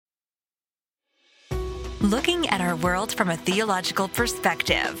Looking at our world from a theological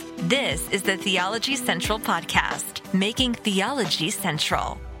perspective. This is the Theology Central Podcast, making theology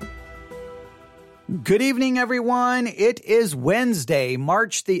central. Good evening, everyone. It is Wednesday,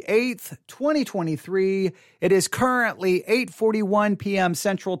 March the 8th, 2023. It is currently 8:41 p.m.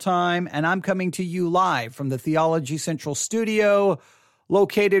 Central Time, and I'm coming to you live from the Theology Central studio,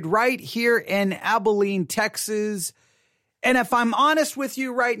 located right here in Abilene, Texas. And if I'm honest with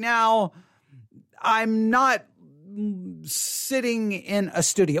you right now, I'm not sitting in a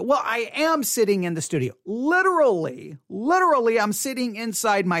studio. Well, I am sitting in the studio. Literally, I'm sitting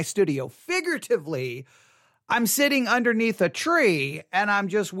inside my studio. Figuratively, I'm sitting underneath a tree and I'm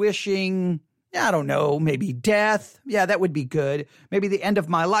just wishing, I don't know, maybe death. Yeah, that would be good. Maybe the end of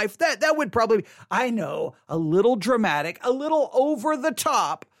my life. That would probably, I know, a little dramatic, a little over the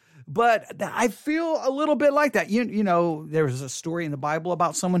top. But I feel a little bit like that. You know, there's a story in the Bible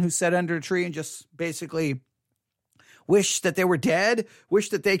about someone who sat under a tree and just basically wished that they were dead,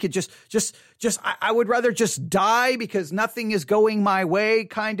 wished that they could I would rather just die because nothing is going my way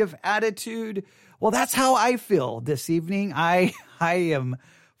kind of attitude. Well, that's how I feel this evening. I am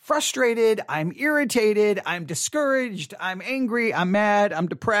frustrated. I'm irritated. I'm discouraged. I'm angry. I'm mad. I'm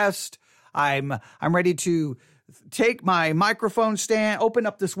depressed. I'm ready to take my microphone stand, open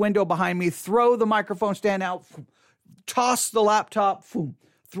up this window behind me, throw the microphone stand out, toss the laptop,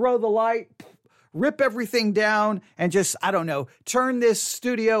 throw the light, rip everything down, and just, I don't know, turn this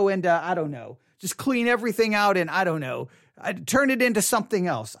studio into, I don't know, just clean everything out and I don't know, turn it into something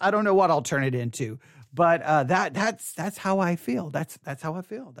else. I don't know what I'll turn it into, but that's how I feel. That's how I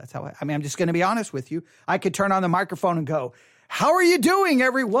feel. I mean, I'm just going to be honest with you. I could turn on the microphone and go, "How are you doing,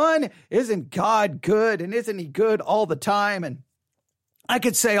 everyone? Isn't God good? And isn't he good all the time?" And I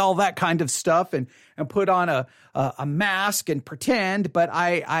could say all that kind of stuff and put on a mask and pretend, but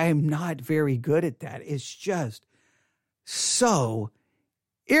I'm not very good at that. It's just so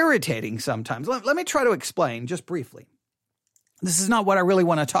irritating sometimes. Let me try to explain just briefly. This is not what I really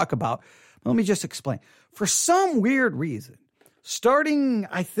want to talk about. Let me just explain. For some weird reason, starting,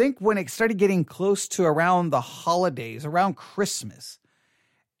 I think when it started getting close to around the holidays, around Christmas,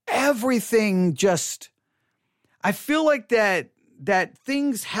 everything just, I feel like that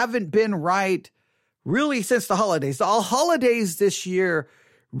things haven't been right really since the holidays. The holidays this year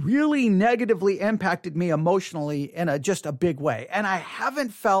really negatively impacted me emotionally in just a big way. And I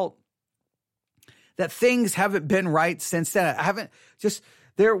haven't felt that things haven't been right since then. I haven't just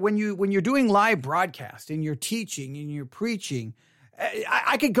there when you're doing live broadcast and you're teaching and you're preaching,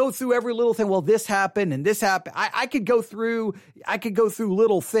 I could go through every little thing. Well, this happened and this happened. I could go through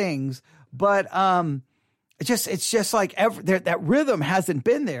little things, but it's just like that rhythm hasn't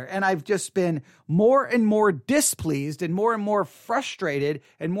been there. And I've just been more and more displeased and more frustrated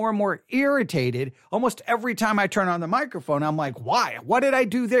and more irritated. Almost every time I turn on the microphone, I'm like, why? What did I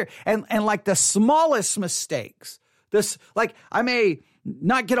do there? And like the smallest mistakes, I may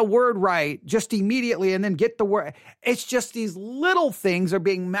not get a word right just immediately and then get the word. It's just these little things are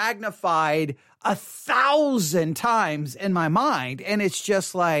being magnified 1,000 times in my mind. And it's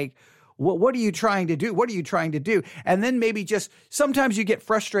just like, what are you trying to do? What are you trying to do? And then maybe just sometimes you get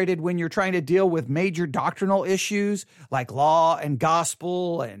frustrated when you're trying to deal with major doctrinal issues like law and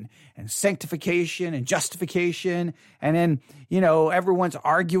gospel and sanctification and justification. And then, everyone's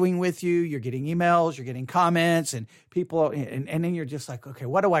arguing with you. You're getting emails, you're getting comments and people, and then you're just like, okay,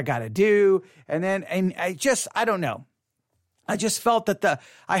 what do I got to do? And I don't know. I have felt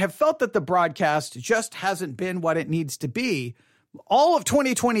that the broadcast just hasn't been what it needs to be all of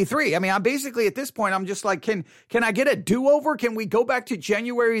 2023. I mean, I'm basically at this point, I'm just like, can I get a do-over? Can we go back to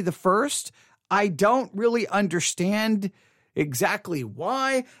January the 1st? I don't really understand exactly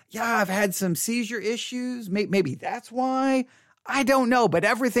why. Yeah, I've had some seizure issues. Maybe that's why. I don't know, but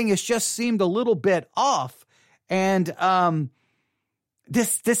everything has just seemed a little bit off. And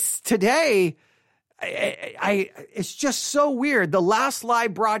this today, it's just so weird. The last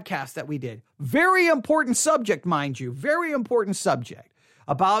live broadcast that we did, very important subject, mind you, very important subject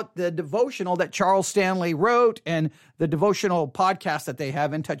about the devotional that Charles Stanley wrote and the devotional podcast that they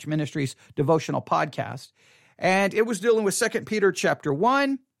have, In Touch Ministries devotional podcast. And it was dealing with 2 Peter chapter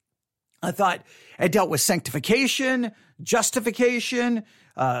 1. I thought it dealt with sanctification, justification,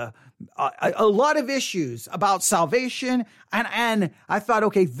 a lot of issues about salvation. And I thought,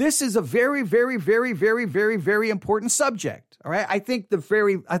 okay, this is a very, very, very, very, very, very important subject. All right. I think the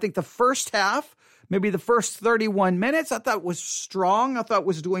first half, maybe the first 31 minutes, I thought was strong. I thought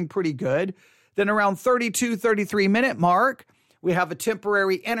was doing pretty good. Then around 33 minute mark, we have a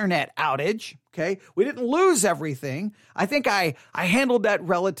temporary internet outage. Okay. We didn't lose everything. I think I handled that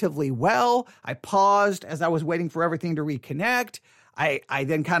relatively well. I paused as I was waiting for everything to reconnect. I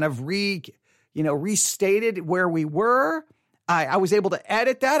then kind of restated where we were. I was able to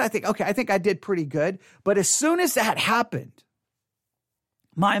edit that. I think I did pretty good. But as soon as that happened,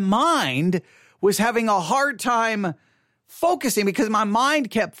 my mind was having a hard time focusing because my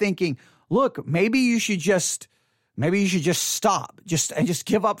mind kept thinking, look, maybe you should just stop, just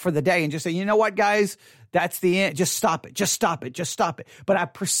give up for the day and just say, you know what, guys, that's the end. Just stop it. But I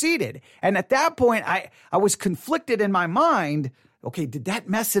proceeded. And at that point, I was conflicted in my mind. Okay, did that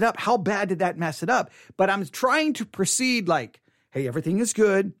mess it up? How bad did that mess it up? But I'm trying to proceed like, hey, everything is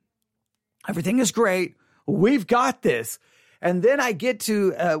good. Everything is great. We've got this. And then I get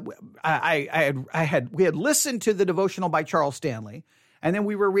to, we had listened to the devotional by Charles Stanley. And then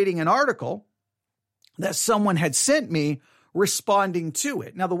we were reading an article that someone had sent me responding to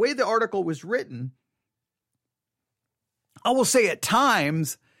it. Now, the way the article was written, I will say at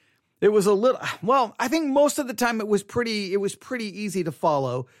times it was a little, well, I think most of the time it was pretty easy to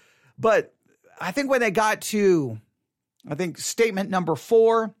follow. But I think when they got to, statement number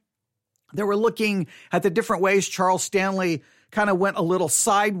 4, they were looking at the different ways Charles Stanley kind of went a little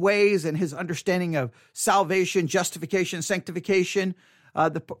sideways in his understanding of salvation, justification, sanctification.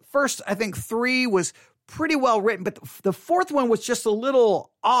 The first, 3 was pretty well written, but the fourth one was just a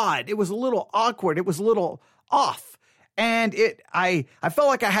little odd. It was a little awkward. It was a little off. And I felt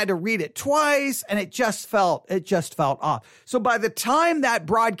like I had to read it twice, and it just felt off. So by the time that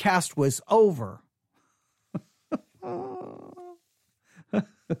broadcast was over,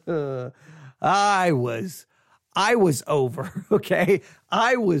 I was over. Okay.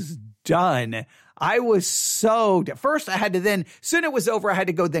 I was done. I was so, first I had to then, soon it was over, I had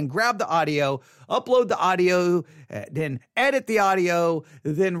to go then grab the audio, upload the audio, then edit the audio,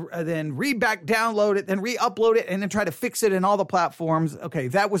 then download it, then re-upload it, and then try to fix it in all the platforms. Okay.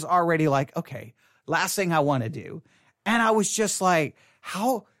 That was already like, okay, last thing I want to do. And I was just like,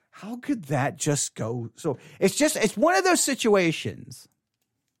 how could that just go? So it's one of those situations.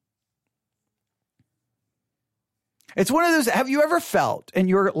 It's one of those, have you ever felt in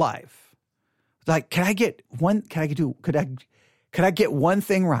your life, like, could I get one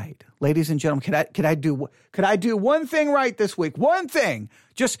thing right? Ladies and gentlemen, could I do one thing right this week? One thing.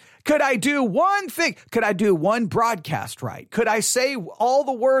 Just, could I do one thing? Could I do one broadcast right? Could I say all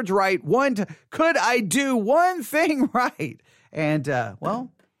the words right? Could I do one thing right? And,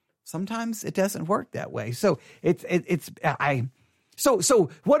 well, sometimes it doesn't work that way. So So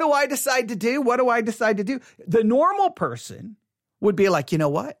what do I decide to do? The normal person would be like, you know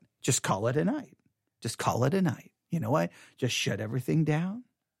what? Just call it a night. You know what? Just shut everything down.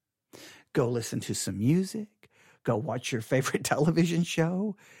 Go listen to some music. Go watch your favorite television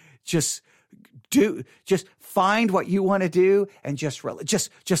show. Just find what you want to do and just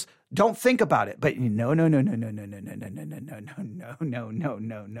don't think about it. But no.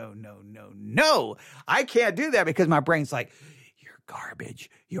 I can't do that because my brain's like, garbage,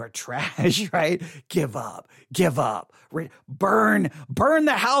 you're trash, right? Give up, burn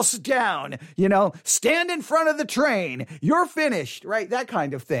the house down, stand in front of the train, you're finished, right? That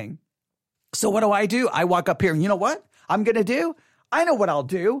kind of thing. So what do? I walk up here and you know what I'm going to do? I know what I'll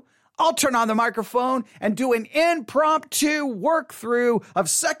do. I'll turn on the microphone and do an impromptu work through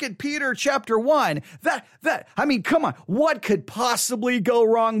of 2 Peter chapter 1. Come on. What could possibly go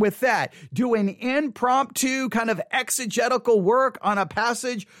wrong with that? Do an impromptu kind of exegetical work on a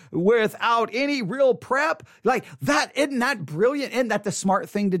passage without any real prep? Like that, isn't that brilliant? Isn't that the smart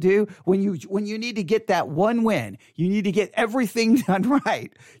thing to do when you need to get that one win? You need to get everything done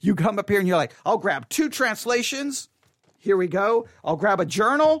right. You come up here and you're like, I'll grab 2 translations. Here we go. I'll grab a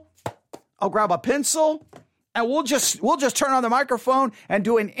journal. I'll grab a pencil, and we'll just turn on the microphone and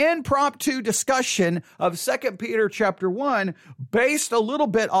do an impromptu discussion of 2 Peter chapter 1 based a little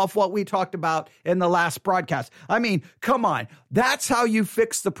bit off what we talked about in the last broadcast. I mean, come on. That's how you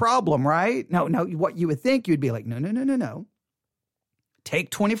fix the problem, right? No, what you would think, you'd be like, no. Take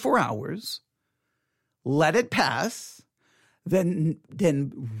 24 hours, let it pass. Then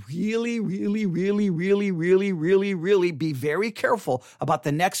really be very careful about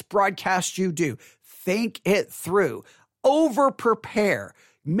the next broadcast you do. Think it through. Over prepare.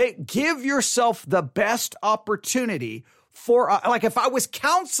 Give yourself the best opportunity like if I was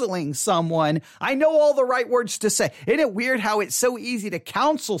counseling someone, I know all the right words to say. Isn't it weird how it's so easy to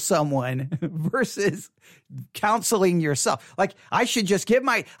counsel someone versus counseling yourself? Like I should give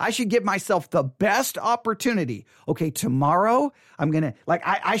myself the best opportunity. Okay, tomorrow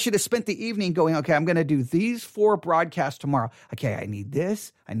I should have spent the evening going, okay, I'm going to do these 4 broadcasts tomorrow. Okay, I need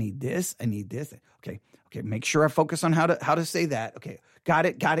this. Okay, make sure I focus on how to say that. Okay, got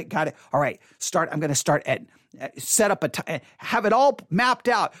it. All right, I'm going to start at set up have it all mapped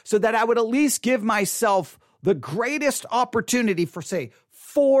out so that I would at least give myself the greatest opportunity for, say,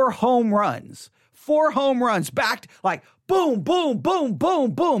 4 home runs. 4 home runs back, like boom, boom, boom,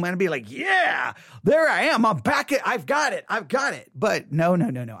 boom, boom. And I'd be like, yeah, there I am. I'm back. I've got it. But no.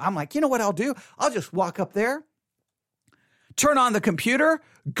 I'm like, you know what I'll do? I'll just walk up there, turn on the computer,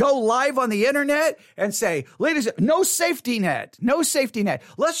 go live on the internet and say, ladies, no safety net.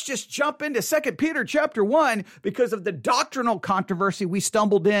 Let's just jump into 2 Peter chapter 1 because of the doctrinal controversy we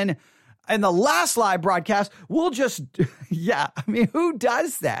stumbled in the last live broadcast. Who does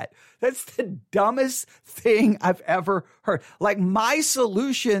that? That's the dumbest thing I've ever heard. Like my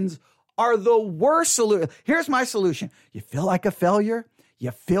solutions are the worst solution. Here's my solution. You feel like a failure? You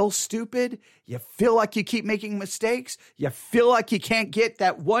feel stupid. You feel like you keep making mistakes. You feel like you can't get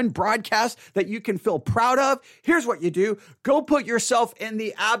that one broadcast that you can feel proud of. Here's what you do. Go put yourself in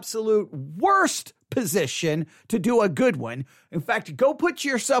the absolute worst position to do a good one. In fact, go put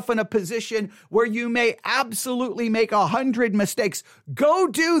yourself in a position where you may absolutely make 100 mistakes. Go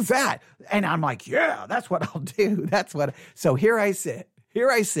do that. And I'm like, yeah, that's what I'll do. So here I sit,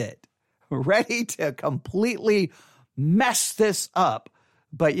 ready to completely mess this up.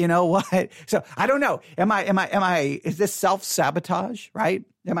 But you know what? So I don't know. Is this self-sabotage, right?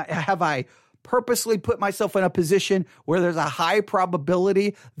 Have I purposely put myself in a position where there's a high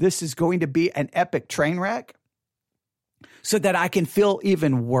probability this is going to be an epic train wreck so that I can feel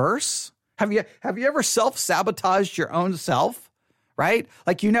even worse? Have you ever self-sabotaged your own self? Right?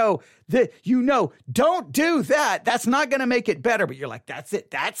 Like, don't do that. That's not going to make it better. But you're like, that's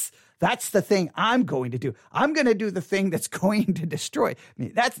it. That's the thing I'm going to do. I'm going to do the thing that's going to destroy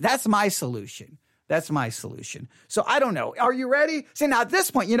me. That's my solution. So I don't know. Are you ready? See, now at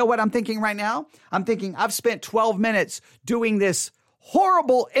this point, you know what I'm thinking right now? I'm thinking I've spent 12 minutes doing this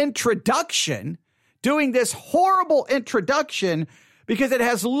horrible introduction because it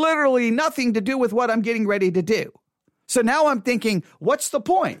has literally nothing to do with what I'm getting ready to do. So now I'm thinking, what's the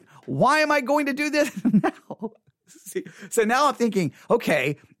point? Why am I going to do this now? So now I'm thinking,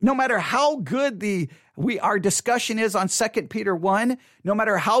 okay, no matter how good our discussion is on 2 Peter 1, no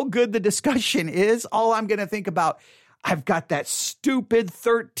matter how good the discussion is, all I'm going to think about, I've got that stupid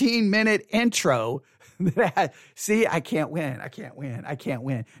 13-minute intro that I can't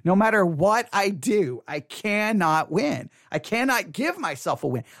win. No matter what I do, I cannot win. I cannot give myself a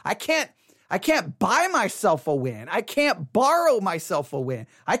win. I can't buy myself a win. I can't borrow myself a win.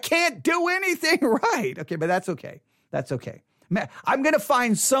 I can't do anything right. Okay, but that's okay. Man, I'm going to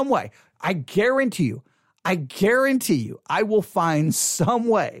find some way. I guarantee you, I will find some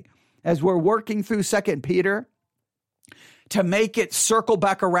way as we're working through 2 Peter to make it circle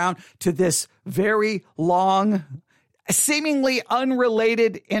back around to this very long, seemingly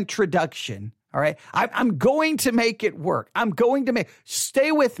unrelated introduction. All right. I'm going to make it work.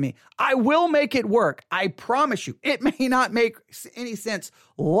 Stay with me. I will make it work. I promise you. It may not make any sense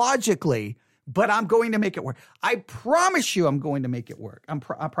logically, but I'm going to make it work. I promise you I'm going to make it work.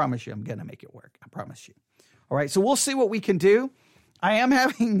 I promise you I'm going to make it work. I promise you. All right. So we'll see what we can do. I am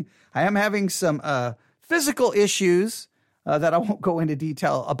having some physical issues that I won't go into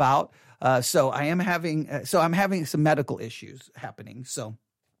detail about. I'm having some medical issues happening. So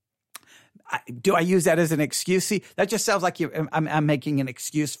do I use that as an excuse? See, that just sounds like I'm making an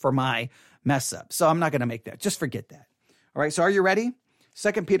excuse for my mess up. So I'm not going to make that. Just forget that. All right. So are you ready?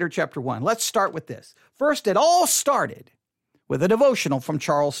 2 Peter chapter 1. Let's start with this. First, it all started with a devotional from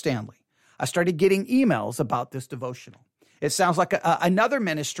Charles Stanley. I started getting emails about this devotional. It sounds like another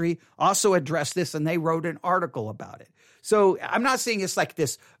ministry also addressed this, and they wrote an article about it. So I'm not saying it's like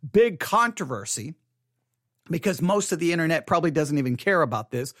this big controversy, because most of the internet probably doesn't even care about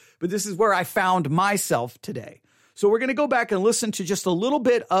this, but this is where I found myself today. So we're going to go back and listen to just a little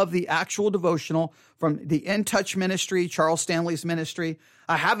bit of the actual devotional from the In Touch ministry, Charles Stanley's ministry.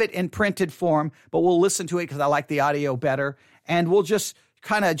 I have it in printed form, but we'll listen to it because I like the audio better. And we'll just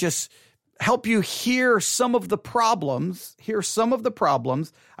kind of help you hear some of the problems.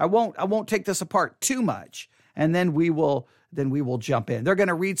 I won't take this apart too much. And then we will then we will jump in. They're going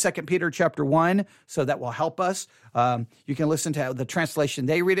to read 2 Peter chapter 1, so that will help us. You can listen to the translation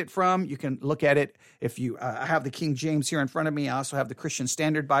they read it from. You can look at it if you I have the King James here in front of me. I also have the Christian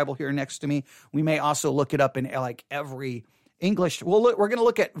Standard Bible here next to me. We may also look it up in like every English. We're going to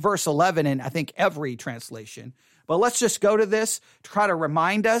look at verse 11 in, I think, every translation. But let's just go to this, try to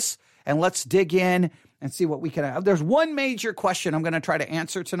remind us, and let's dig in and see what we can have. There's one major question I'm going to try to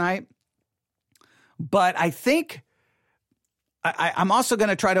answer tonight. But I think I'm also going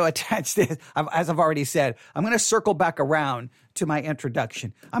to try to attach this, as I've already said, I'm going to circle back around to my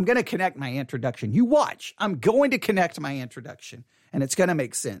introduction. I'm going to connect my introduction. You watch. I'm going to connect my introduction, and it's going to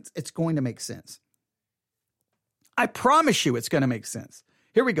make sense. It's going to make sense. I promise you it's going to make sense.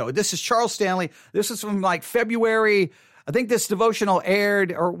 Here we go. This is Charles Stanley. This is from like February. I think this devotional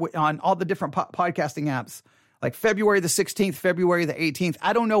aired on all the different podcasting apps, like February the 16th, February the 18th.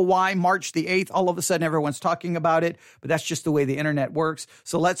 I don't know why March the 8th, all of a sudden everyone's talking about it, but that's just the way the internet works.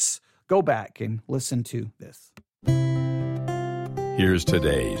 So let's go back and listen to this. Here's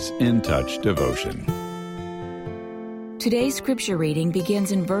today's In Touch devotion. Today's scripture reading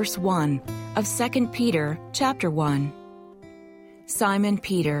begins in verse 1 of 2 Peter chapter 1. Simon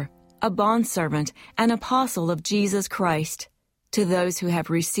Peter, a bondservant and apostle of Jesus Christ, to those who have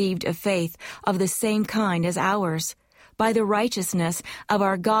received a faith of the same kind as ours, by the righteousness of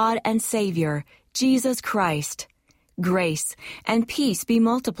our God and Savior, Jesus Christ. Grace and peace be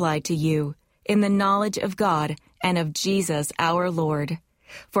multiplied to you in the knowledge of God and of Jesus our Lord.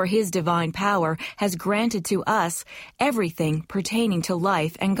 For his divine power has granted to us everything pertaining to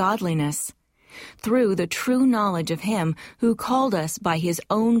life and godliness, through the true knowledge of him who called us by his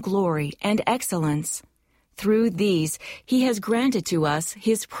own glory and excellence. Through these he has granted to us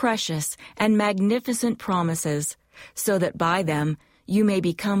his precious and magnificent promises, so that by them you may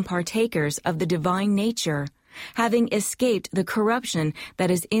become partakers of the divine nature, having escaped the corruption that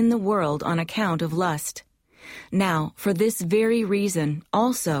is in the world on account of lust. Now, for this very reason,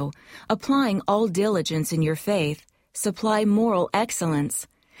 also, applying all diligence in your faith, supply moral excellence,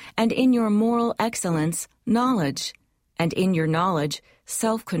 and in your moral excellence, knowledge, and in your knowledge,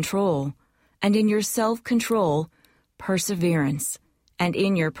 self-control, and in your self-control, perseverance, and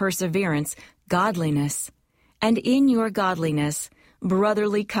in your perseverance, godliness, and in your godliness,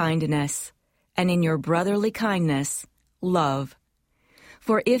 brotherly kindness, and in your brotherly kindness, love.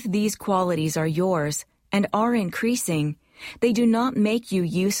 For if these qualities are yours and are increasing, they do not make you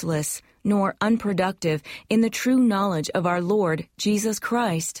useless nor unproductive in the true knowledge of our Lord Jesus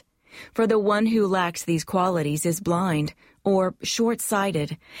Christ. For the one who lacks these qualities is blind or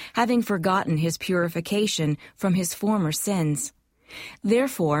short-sighted, having forgotten his purification from his former sins.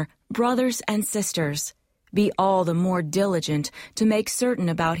 Therefore, brothers and sisters, be all the more diligent to make certain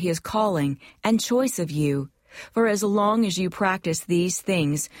about his calling and choice of you, for as long as you practice these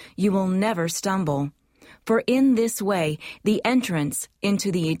things, you will never stumble. For in this way, the entrance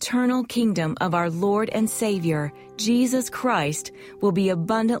into the eternal kingdom of our Lord and Savior, Jesus Christ, will be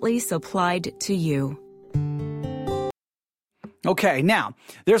abundantly supplied to you. Okay, now,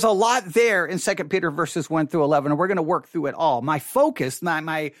 there's a lot there in 2 Peter verses 1 through 11, and we're going to work through it all. My focus,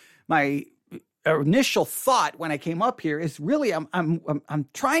 my initial thought when I came up here is really I'm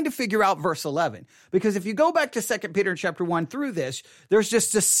trying to figure out verse 11, because if you go back to 2 Peter chapter 1 through this, there's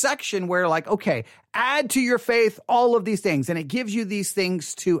just this section where like, okay, add to your faith all of these things, and it gives you these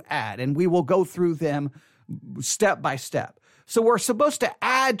things to add, and we will go through them step by step. So we're supposed to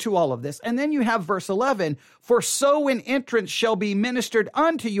add to all of this. And then you have verse 11, for so an entrance shall be ministered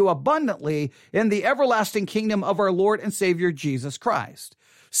unto you abundantly in the everlasting kingdom of our Lord and Savior Jesus Christ.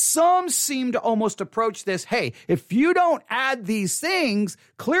 Some seem to almost approach this, hey, if you don't add these things,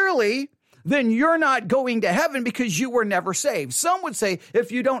 clearly, then you're not going to heaven because you were never saved. Some would say,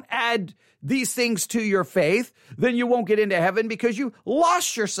 if you don't add these things to your faith, then you won't get into heaven because you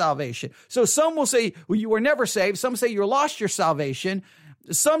lost your salvation. So some will say, well, you were never saved. Some say you lost your salvation.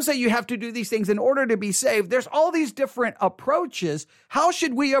 Some say you have to do these things in order to be saved. There's all these different approaches. How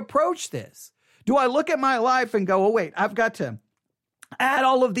should we approach this? Do I look at my life and go, oh, wait, I've got to add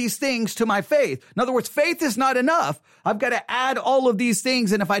all of these things to my faith? In other words, faith is not enough. I've got to add all of these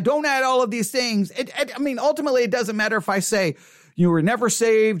things. And if I don't add all of these things, ultimately, it doesn't matter if I say you were never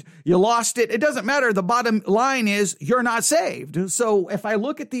saved, you lost it. It doesn't matter. The bottom line is you're not saved. So if I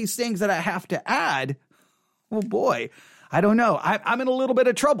look at these things that I have to add, oh boy, I don't know. I'm in a little bit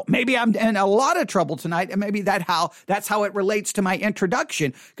of trouble. Maybe I'm in a lot of trouble tonight, and maybe that's how it relates to my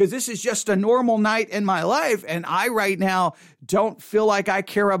introduction, because this is just a normal night in my life, and I right now don't feel like I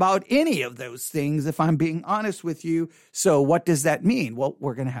care about any of those things, if I'm being honest with you. So what does that mean? Well,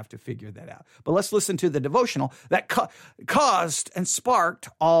 we're going to have to figure that out. But let's listen to the devotional that caused and sparked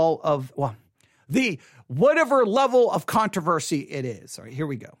all of, the whatever level of controversy it is. All right, here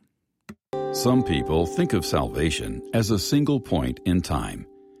we go. Some people think of salvation as a single point in time.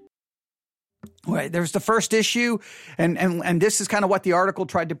 Right, there's the first issue, and this is kind of what the article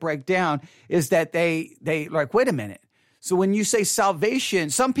tried to break down, is that they like, wait a minute. So when you say salvation,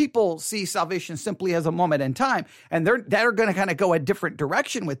 some people see salvation simply as a moment in time, and they're going to kind of go a different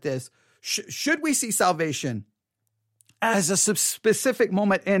direction with this. Should we see salvation as a specific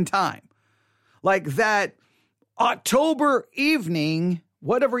moment in time? Like that October evening,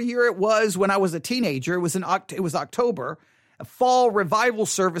 whatever year it was when I was a teenager, it was October, a fall revival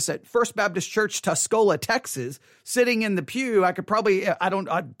service at First Baptist Church, Tuscola, Texas, sitting in the pew. I'm probably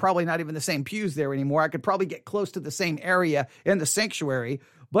not even the same pews there anymore. I could probably get close to the same area in the sanctuary.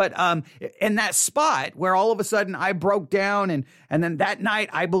 But in that spot where all of a sudden I broke down and then that night,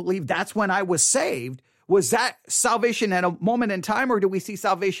 I believe that's when I was saved. Was that salvation at a moment in time, or do we see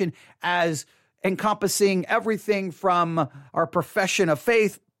salvation as encompassing everything from our profession of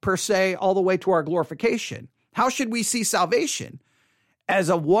faith, per se, all the way to our glorification? How should we see salvation? As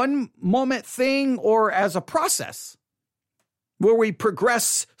a one-moment thing, or as a process where we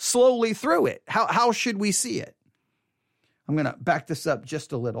progress slowly through it? How should we see it? I'm going to back this up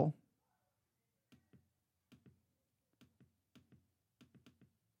just a little.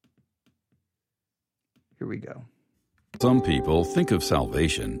 Here we go. Some people think of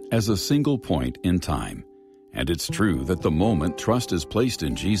salvation as a single point in time. And it's true that the moment trust is placed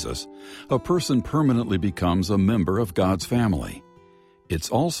in Jesus, a person permanently becomes a member of God's family.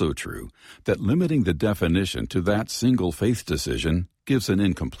 It's also true that limiting the definition to that single faith decision gives an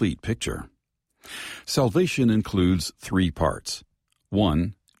incomplete picture. Salvation includes 3 parts.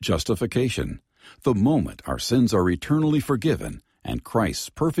 1. Justification, the moment our sins are eternally forgiven and Christ's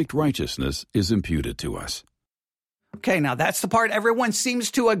perfect righteousness is imputed to us. Okay, now that's the part everyone seems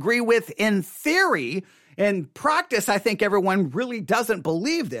to agree with in theory. In practice, I think everyone really doesn't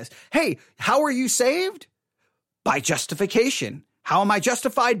believe this. Hey, how are you saved? By justification. How am I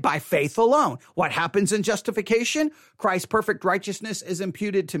justified? By faith alone. What happens in justification? Christ's perfect righteousness is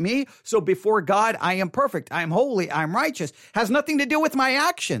imputed to me. So before God, I am perfect. I am holy. I am righteous. Has nothing to do with my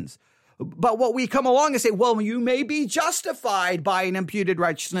actions. But what we come along and say, well, you may be justified by an imputed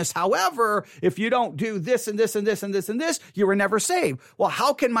righteousness. However, if you don't do this and this and this and this and this, you were never saved. Well,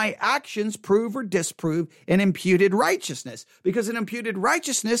 how can my actions prove or disprove an imputed righteousness? Because an imputed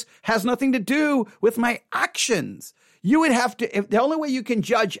righteousness has nothing to do with my actions. You would have to, the only way you can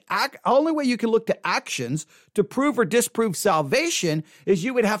only way you can look to actions to prove or disprove salvation is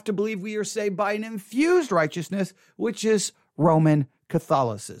you would have to believe we are saved by an infused righteousness, which is Roman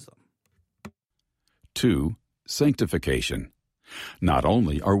Catholicism. 2. Sanctification. Not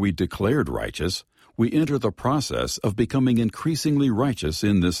only are we declared righteous, we enter the process of becoming increasingly righteous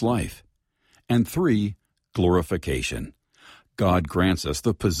in this life. And 3. Glorification. God grants us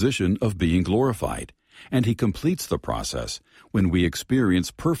the position of being glorified, and He completes the process when we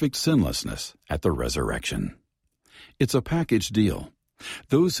experience perfect sinlessness at the resurrection. It's a package deal.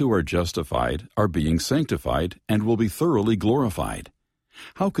 Those who are justified are being sanctified and will be thoroughly glorified.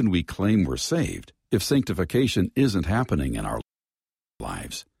 How can we claim we're saved if sanctification isn't happening in our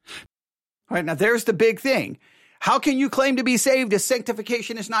lives? All right, now there's the big thing. How can you claim to be saved if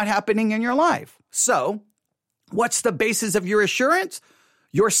sanctification is not happening in your life? So, what's the basis of your assurance?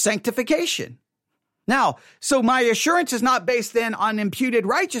 Your sanctification. Now, so my assurance is not based then on imputed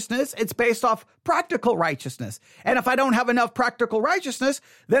righteousness. It's based off practical righteousness. And if I don't have enough practical righteousness,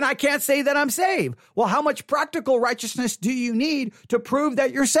 then I can't say that I'm saved. Well, how much practical righteousness do you need to prove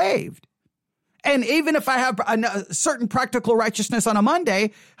that you're saved? And even if I have a certain practical righteousness on a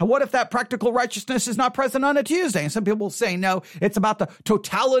Monday, what if that practical righteousness is not present on a Tuesday? And some people say, no, it's about the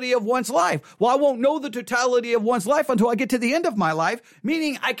totality of one's life. Well, I won't know the totality of one's life until I get to the end of my life,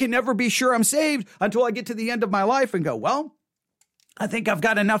 meaning I can never be sure I'm saved until I get to the end of my life and go, well, I think I've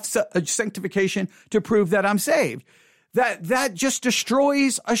got enough sanctification to prove that I'm saved. That just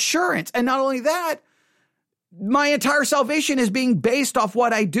destroys assurance. And not only that, my entire salvation is being based off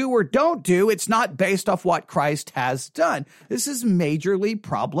what I do or don't do. It's not based off what Christ has done. This is majorly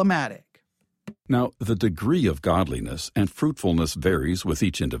problematic. Now, the degree of godliness and fruitfulness varies with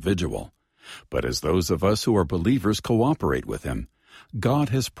each individual. But as those of us who are believers cooperate with Him, God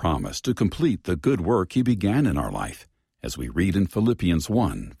has promised to complete the good work He began in our life, as we read in Philippians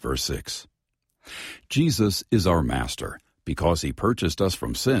 1, verse 6. Jesus is our master because he purchased us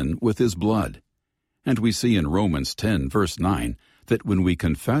from sin with his blood. And we see in Romans 10, verse 9, that when we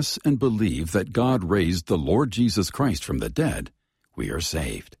confess and believe that God raised the Lord Jesus Christ from the dead, we are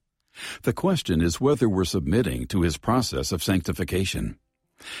saved. The question is whether we're submitting to his process of sanctification.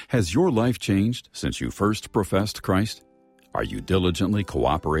 Has your life changed since you first professed Christ? Are you diligently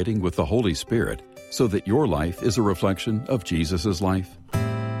cooperating with the Holy Spirit so that your life is a reflection of Jesus' life?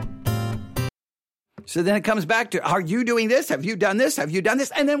 So then it comes back to, are you doing this? Have you done this? Have you done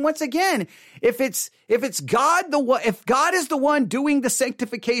this? And then once again, if God is the one doing the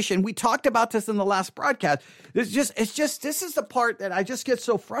sanctification, we talked about this in the last broadcast. This is the part that I just get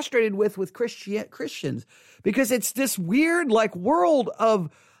so frustrated with Christians, because it's this weird like world of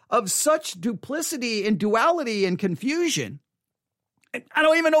such duplicity and duality and confusion. I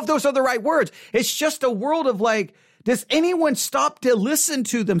don't even know if those are the right words. It's just a world of like, does anyone stop to listen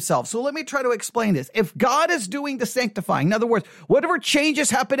to themselves? So let me try to explain this. If God is doing the sanctifying, in other words, whatever changes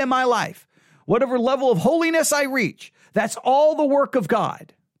happen in my life, whatever level of holiness I reach, that's all the work of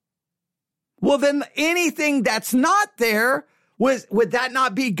God. Well, then anything that's not there, would that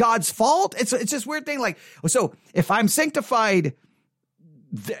not be God's fault? It's this weird thing. Like, so if I'm sanctified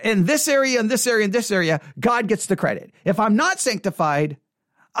in this area, in this area, in this area, God gets the credit. If I'm not sanctified,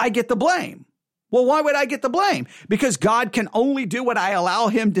 I get the blame. Well, why would I get the blame? Because God can only do what I allow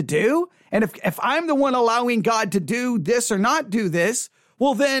him to do. And if I'm the one allowing God to do this or not do this,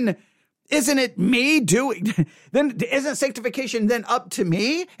 well, then isn't it me doing, then isn't sanctification then up to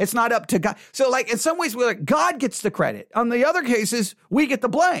me? It's not up to God. So like in some ways, we're like, God gets the credit. On the other cases, we get the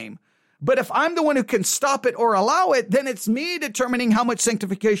blame. But if I'm the one who can stop it or allow it, then it's me determining how much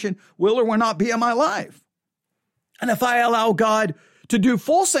sanctification will or will not be in my life. And if I allow God to do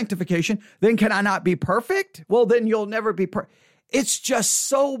full sanctification, then can I not be perfect? Well, then you'll never be perfect. It's just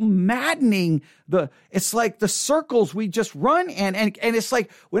so maddening. It's like the circles we just run in. And it's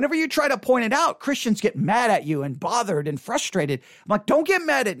like whenever you try to point it out, Christians get mad at you and bothered and frustrated. I'm like, don't get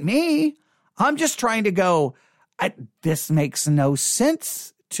mad at me. I'm just trying to go, this makes no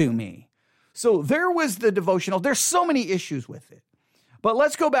sense to me. So there was the devotional. There's so many issues with it. But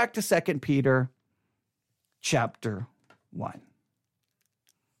let's go back to 2 Peter chapter 1.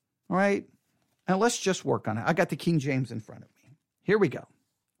 All right, and let's just work on it. I got the King James in front of me. Here we go.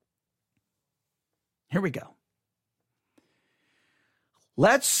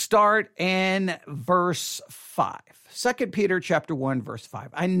 Let's start in verse 5. 2 Peter chapter 1, verse 5.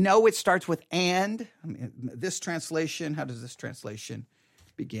 I know it starts with and. I mean, this translation, how does this translation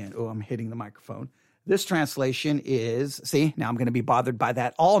begin? Oh, I'm hitting the microphone. This translation is, see, now I'm going to be bothered by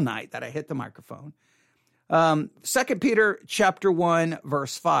that all night that I hit the microphone. 2 Peter chapter 1,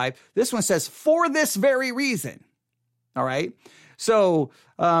 verse 5. This one says, for this very reason. All right. So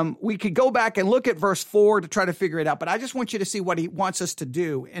we could go back and look at verse 4 to try to figure it out. But I just want you to see what he wants us to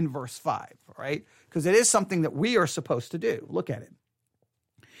do in verse 5. All right. Because it is something that we are supposed to do. Look at it.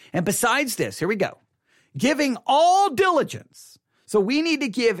 And besides this, here we go. Giving all diligence. So we need to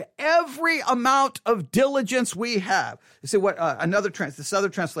give every amount of diligence we have. You see what this other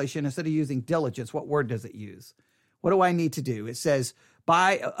translation, instead of using diligence, what word does it use? What do I need to do? It says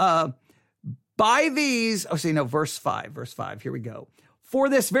by these. Verse 5. Here we go. For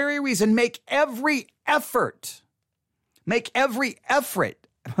this very reason, make every effort. Make every effort.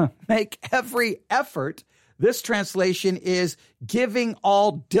 This translation is giving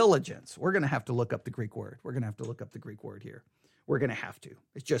all diligence. We're going to have to look up the Greek word. Here. We're going to have to.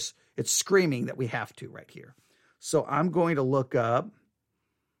 It's screaming that we have to right here. So I'm going to look up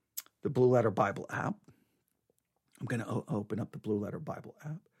the Blue Letter Bible app. I'm going to open up the Blue Letter Bible app.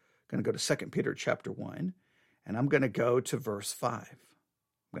 I'm going to go to 2 Peter chapter 1, and I'm going to go to verse 5.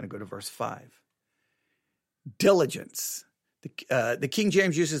 Diligence. The King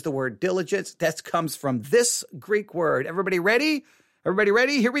James uses the word diligence. That comes from this Greek word. Everybody ready?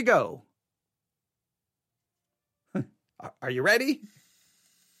 Here we go. Are you ready?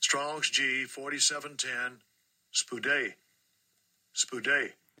 Strong's G 4710, Spoude.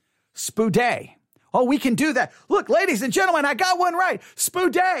 Oh, we can do that. Look, ladies and gentlemen, I got one right.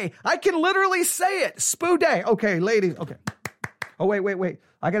 Spoude. I can literally say it. Spoude. Okay, ladies. Okay. Oh, wait.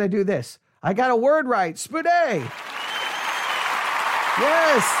 I got to do this. I got a word right. Spoude.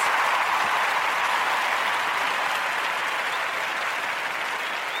 Yes.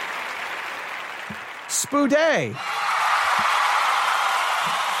 Spoude.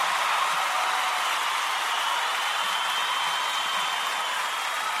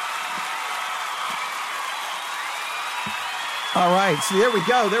 All right. So there we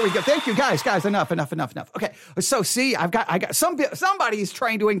go. Thank you, guys. Enough. Okay. So see, I got somebody's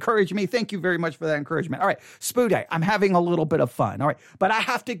trying to encourage me. Thank you very much for that encouragement. All right. Spoude. I'm having a little bit of fun. All right. But I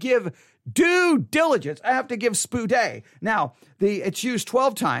have to give due diligence. I have to give spoude. Now, it's used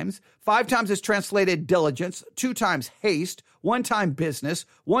 12 times. 5 times it's translated diligence, 2 times haste, 1 time business,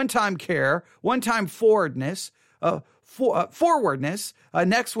 1 time care, 1 time forwardness,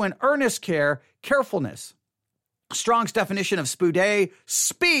 next one, earnest care, carefulness. Strong's definition of spoude,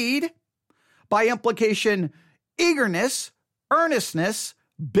 speed, by implication, eagerness, earnestness,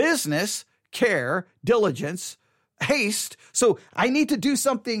 business, care, diligence, haste. So I need to do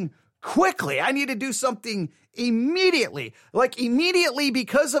something quickly. I need to do something immediately. Like immediately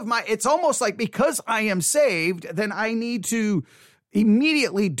because of it's almost like because I am saved, then I need to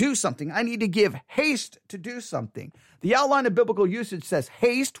immediately do something. I need to give haste to do something. The outline of biblical usage says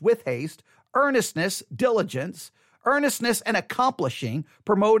haste with haste, earnestness, diligence, earnestness and accomplishing,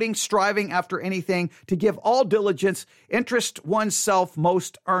 promoting, striving after anything, to give all diligence, interest oneself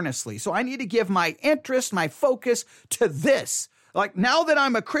most earnestly. So I need to give my interest, my focus to this. Like now that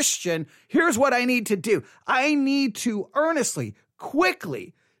I'm a Christian, here's what I need to do. I need to earnestly,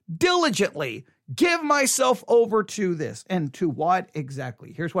 quickly, diligently give myself over to this. And to what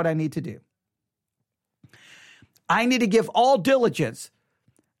exactly? Here's what I need to do. I need to give all diligence.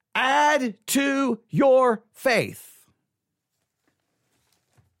 Add to your faith.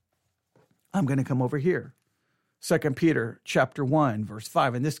 I'm going to come over here. 2 Peter chapter 1, verse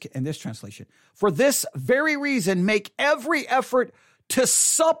 5 in this translation. For this very reason, make every effort to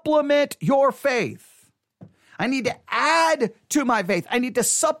supplement your faith. I need to add to my faith. I need to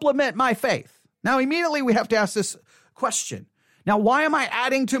supplement my faith. Now, immediately we have to ask this question. Now, why am I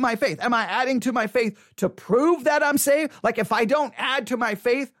adding to my faith? Am I adding to my faith to prove that I'm saved? Like if I don't add to my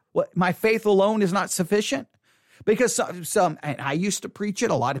faith, my faith alone is not sufficient? Because and I used to preach it.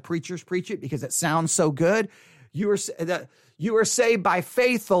 A lot of preachers preach it because it sounds so good. You are saved by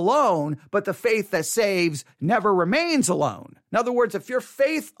faith alone, but the faith that saves never remains alone. In other words, if your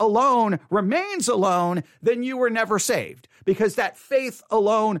faith alone remains alone, then you were never saved, because that faith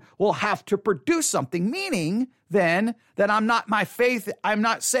alone will have to produce something, meaning then that I'm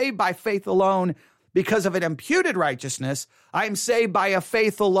not saved by faith alone because of an imputed righteousness. I'm saved by a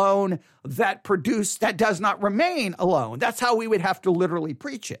faith alone that does not remain alone. That's how we would have to literally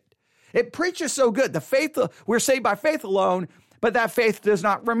preach it. It preaches so good. We're saved by faith alone, but that faith does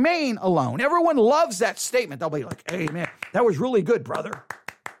not remain alone. Everyone loves that statement. They'll be like, "Amen. That was really good, brother.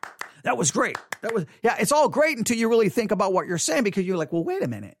 That was great. It's all great until you really think about what you're saying, because you're like, well, wait a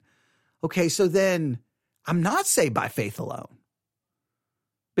minute. Okay, so then I'm not saved by faith alone.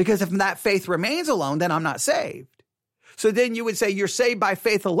 Because if that faith remains alone, then I'm not saved. So then you would say you're saved by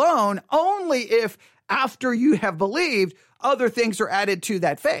faith alone only if after you have believed, other things are added to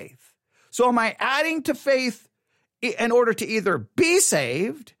that faith. So am I adding to faith in order to either be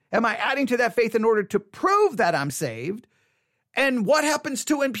saved? Am I adding to that faith in order to prove that I'm saved? And what happens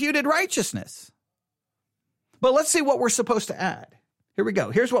to imputed righteousness? But let's see what we're supposed to add. Here we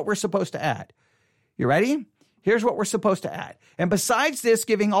go. Here's what we're supposed to add. You ready? Here's what we're supposed to add. And besides this,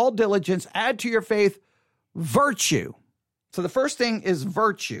 giving all diligence, add to your faith virtue. So the first thing is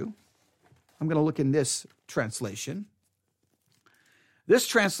virtue. I'm going to look in this translation. This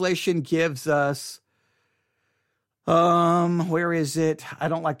translation gives us, where is it? I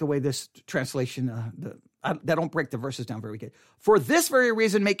don't like the way this translation, they don't break the verses down very good. For this very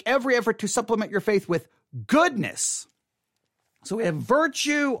reason, make every effort to supplement your faith with goodness. So we have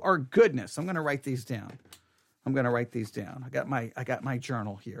virtue or goodness. I'm going to write these down. I got my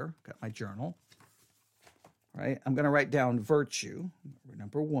journal here. Right? I'm going to write down virtue.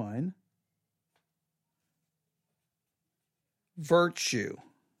 Number 1. Virtue.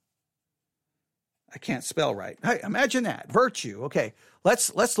 I can't spell right. Hey, imagine that. Virtue. Okay.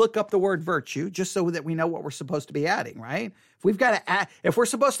 Let's look up the word virtue just so that we know what we're supposed to be adding, right? If we're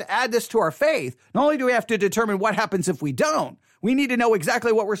supposed to add this to our faith, not only do we have to determine what happens if we don't, we need to know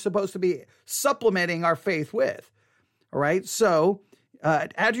exactly what we're supposed to be supplementing our faith with. All right. So,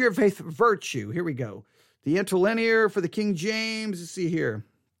 add to your faith virtue. Here we go. The interlinear for the King James. Let's see here.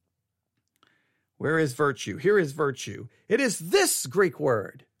 Where is virtue? Here is virtue. It is this Greek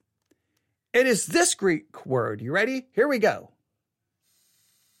word. You ready? Here we go.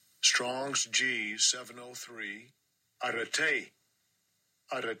 Strong's G 703. Arete.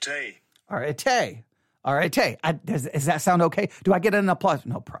 Does that sound okay? Do I get an applause?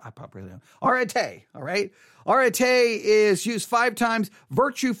 No, I probably don't. Arete. All right. Arete is used 5 times,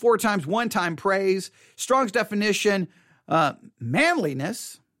 virtue 4 times, 1 time praise. Strong's definition,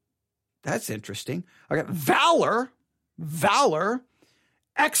 manliness. That's interesting. I got valor. valor,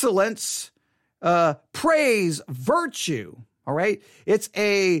 excellence, praise, virtue. All right. It's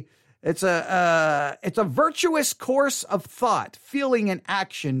a virtuous course of thought, feeling, and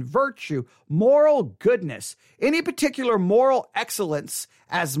action, virtue, moral goodness, any particular moral excellence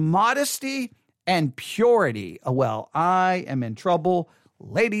as modesty and purity. Well, I am in trouble.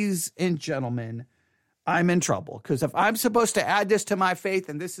 Ladies and gentlemen, I'm in trouble, because if I'm supposed to add this to my faith,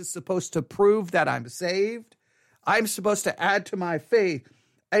 and this is supposed to prove that I'm saved, I'm supposed to add to my faith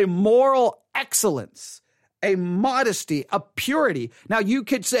a moral excellence, a modesty, a purity. Now, you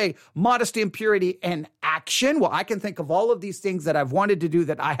could say modesty and purity and action. Well, I can think of all of these things that I've wanted to do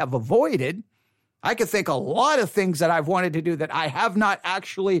that I have avoided. I could think a lot of things that I've wanted to do that I have not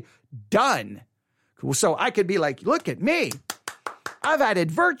actually done. So I could be like, look at me. I've added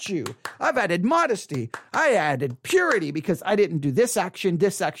virtue. I've added modesty. I added purity because I didn't do this action,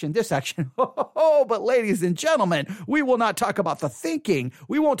 this action, this action. Oh, but ladies and gentlemen, we will not talk about the thinking.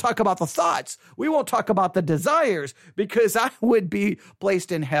 We won't talk about the thoughts. We won't talk about the desires, because I would be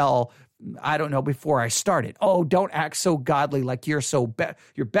placed in hell, I don't know, before I started. Oh, don't act so godly like you're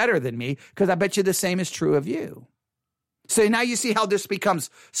you're better than me, because I bet you the same is true of you. So now you see how this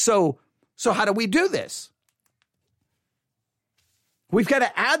becomes so how do we do this? We've got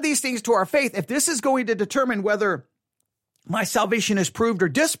to add these things to our faith. If this is going to determine whether my salvation is proved or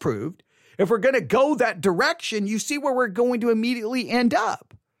disproved, if we're going to go that direction, you see where we're going to immediately end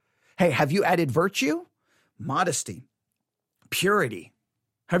up. Hey, have you added virtue, modesty, purity?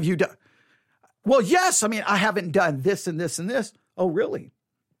 Have you done? Well, yes. I mean, I haven't done this and this and this. Oh, really?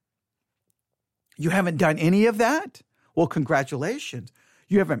 You haven't done any of that? Well, congratulations.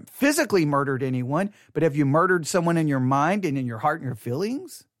 You haven't physically murdered anyone, but have you murdered someone in your mind and in your heart and your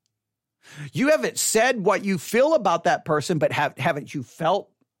feelings? You haven't said what you feel about that person, but haven't you felt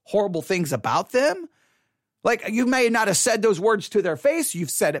horrible things about them? Like, you may not have said those words to their face. You've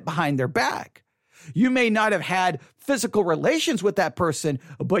said it behind their back. You may not have had physical relations with that person,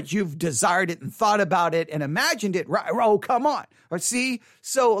 but you've desired it and thought about it and imagined it. Oh, come on. Or see?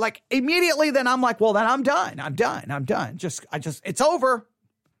 So like immediately then I'm like, well, then I'm done. It's over.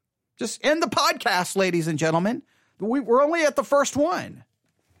 Just end the podcast, ladies and gentlemen. We're only at the first one.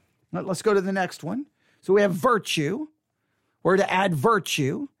 Let's go to the next one. So we have virtue. We're to add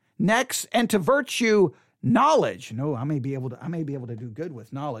virtue. Next, and to virtue, knowledge. No, I may be able to do good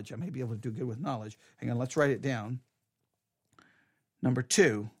with knowledge. Hang on, let's write it down. Number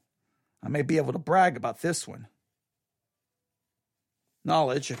 2, I may be able to brag about this one.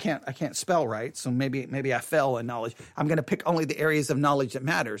 Knowledge. I can't spell right, so maybe I fell in knowledge. I'm going to pick only the areas of knowledge that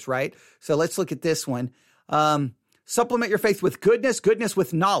matters, right? So let's look at this one. Supplement your faith with goodness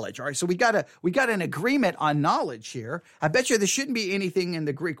with knowledge. All right, so we got an agreement on knowledge here. I bet you there shouldn't be anything in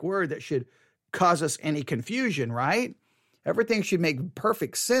the Greek word that should cause us any confusion, right? Everything should make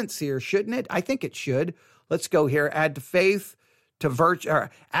perfect sense here, shouldn't it? I think it should. Let's go here. Add to faith to virtue, or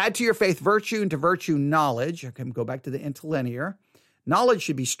add to your faith virtue, and to virtue knowledge. Okay, go back to the interlinear. Knowledge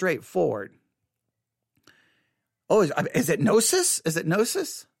should be straightforward. Oh, is it gnosis?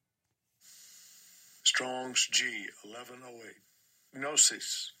 Strong's G 1108.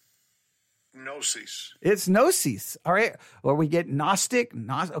 Gnosis. It's gnosis. All right. Or we get Gnostic.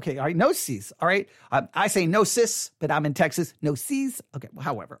 Okay. All right. Gnosis. All right. I say gnosis, but I'm in Texas. Gnosis. Okay. Well,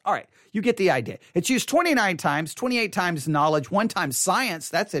 however. All right. You get the idea. It's used 29 times, 28 times knowledge, 1 time science.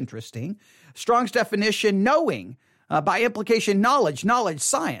 That's interesting. Strong's definition, knowing. By implication, knowledge,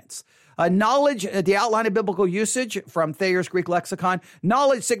 science. Knowledge, the outline of biblical usage from Thayer's Greek lexicon.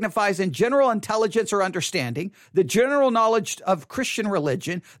 Knowledge signifies in general intelligence or understanding, the general knowledge of Christian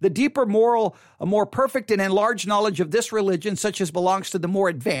religion, the deeper moral, a more perfect and enlarged knowledge of this religion, such as belongs to the more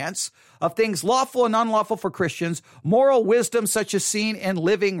advanced, of things lawful and unlawful for Christians, moral wisdom such as seen in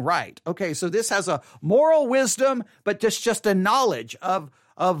living right. Okay, so this has a moral wisdom, but just a knowledge of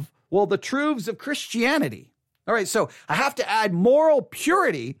the truths of Christianity. All right, so I have to add moral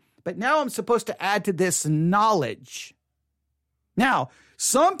purity, but now I'm supposed to add to this knowledge. Now,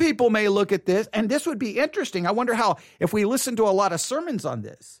 some people may look at this, and this would be interesting. I wonder how, if we listen to a lot of sermons on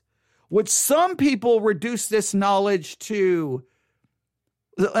this, would some people reduce this knowledge to,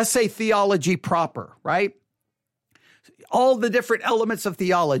 let's say, theology proper, right? All the different elements of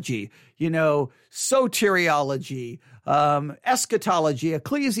theology, soteriology, eschatology,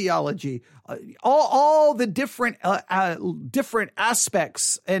 ecclesiology, all the different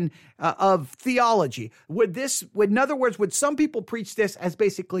aspects and of theology. In other words, would some people preach this as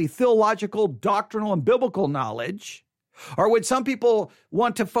basically theological, doctrinal, and biblical knowledge? Or would some people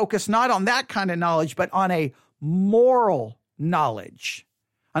want to focus not on that kind of knowledge, but on a moral knowledge,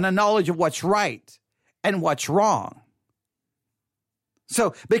 on a knowledge of what's right and what's wrong?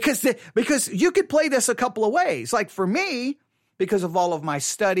 So because you could play this a couple of ways. Like for me, because of all of my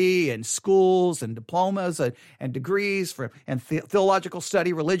study and schools and diplomas and degrees and theological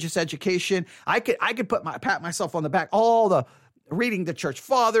study, religious education, I could pat myself on the back. All the reading the church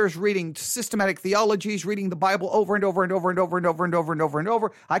fathers, reading systematic theologies, reading the Bible over and over and over and over and over and over and over and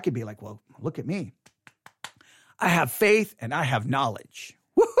over. I could be like, well, look at me. I have faith and I have knowledge.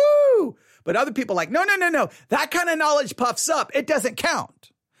 Woohoo! But other people are like, no. That kind of knowledge puffs up. It doesn't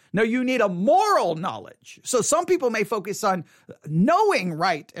count. No, you need a moral knowledge. So some people may focus on knowing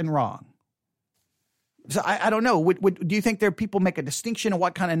right and wrong. So I don't know. Do you think there are people make a distinction of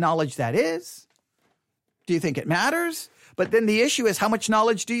what kind of knowledge that is? Do you think it matters? But then the issue is, how much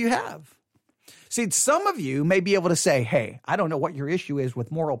knowledge do you have? See, some of you may be able to say, hey, I don't know what your issue is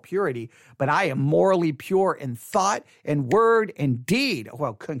with moral purity, but I am morally pure in thought and word and deed.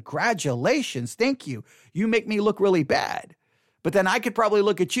 Well, congratulations. Thank you. You make me look really bad. But then I could probably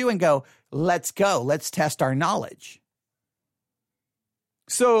look at you and go, let's go. Let's test our knowledge.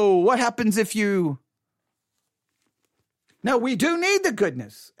 So what happens if you... Now, we do need the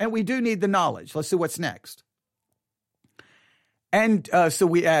goodness and we do need the knowledge. Let's see what's next. And so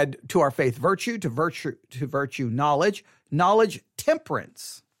we add to our faith virtue, to virtue knowledge,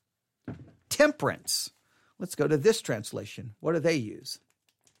 temperance. Temperance. Let's go to this translation. What do they use?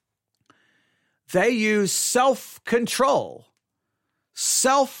 They use self-control.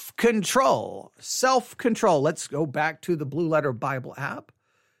 Self-control. Let's go back to the Blue Letter Bible app.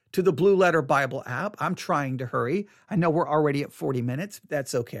 I'm trying to hurry. I know we're already at 40 minutes.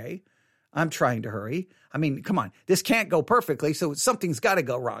 That's okay. I'm trying to hurry. I mean, come on. This can't go perfectly, so something's got to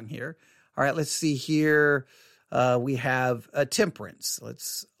go wrong here. All right, let's see here. We have temperance.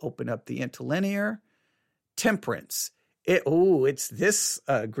 Let's open up the interlinear. Temperance. It's this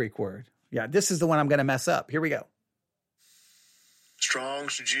Greek word. Yeah, this is the one I'm going to mess up. Here we go.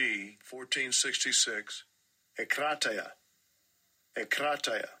 Strong's G, 1466. Ekratia.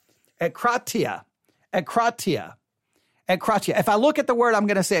 If I look at the word, I'm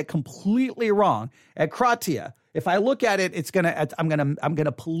going to say it completely wrong. Ekratia. If I look at it, I'm going to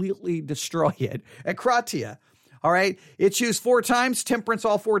completely destroy it. Ekratia. All right. It's used 4 times. Temperance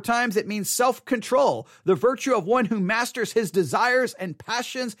all 4 times. It means self-control, the virtue of one who masters his desires and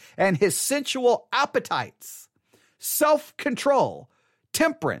passions and his sensual appetites. Self-control,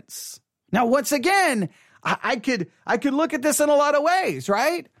 temperance. Now, once again, I could look at this in a lot of ways,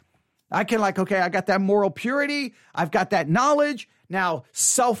 right? I can I got that moral purity. I've got that knowledge. Now,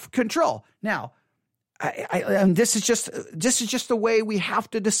 self-control. Now, and this is just the way we have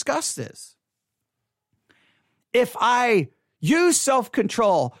to discuss this. If I use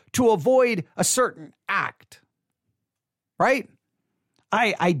self-control to avoid a certain act, right?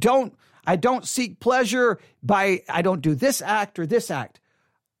 I don't seek pleasure I don't do this act or this act.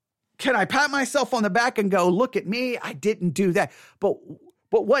 Can I pat myself on the back and go, look at me, I didn't do that. But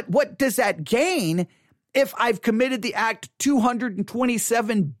what does that gain if I've committed the act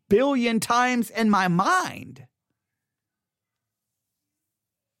 227 billion times in my mind?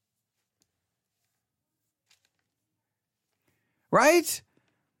 Right?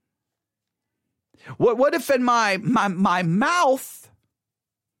 What if in my mouth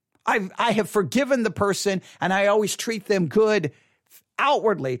I have forgiven the person and I always treat them good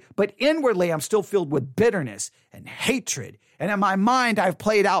outwardly, but inwardly I'm still filled with bitterness and hatred. And in my mind, I've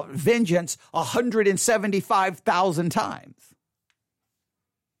played out vengeance 175,000 times.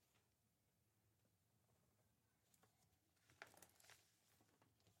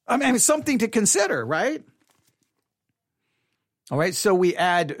 I mean, it's something to consider, right? All right, so we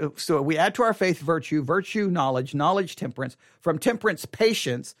add to our faith virtue, knowledge, temperance. From temperance,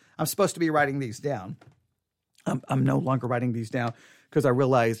 patience. I'm supposed to be writing these down. I'm no longer writing these down because I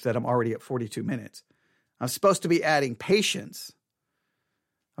realized that I'm already at 42 minutes. I'm supposed to be adding patience.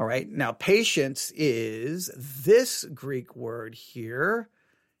 All right, now patience is this Greek word here.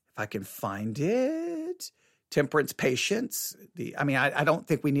 If I can find it. Temperance, patience. I don't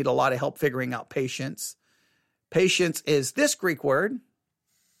think we need a lot of help figuring out patience. Patience is this Greek word.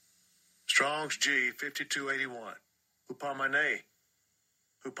 Strong's G, 5281.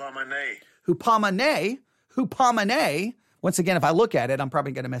 Hupomene. Once again, if I look at it, I'm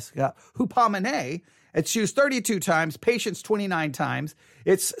probably going to mess it up. Hupomene. It's used 32 times. Patience 29 times.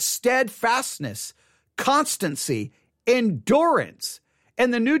 It's steadfastness, constancy, endurance.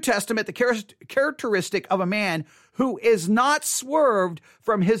 In the New Testament, the characteristic of a man who is not swerved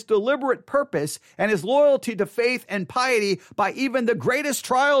from his deliberate purpose and his loyalty to faith and piety by even the greatest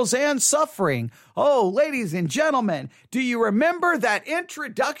trials and suffering. Oh, ladies and gentlemen, do you remember that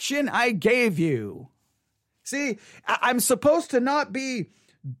introduction I gave you? See, I'm supposed to not be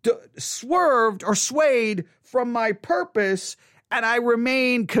swerved or swayed from my purpose, and I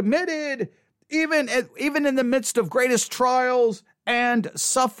remain committed even in the midst of greatest trials and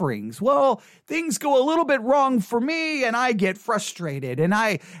sufferings. Well, things go a little bit wrong for me, and I get frustrated, and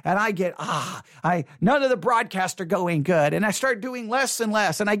I get none of the broadcasts are going good, and I start doing less and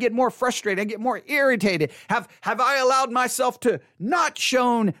less, and I get more frustrated, I get more irritated. Have I allowed myself to not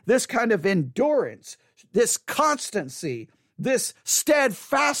shown this kind of endurance, this constancy, this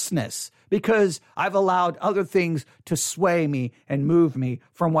steadfastness, because I've allowed other things to sway me and move me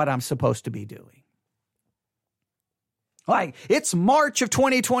from what I'm supposed to be doing? Like, it's March of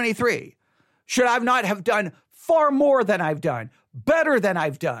 2023. Should I not have done far more than I've done, better than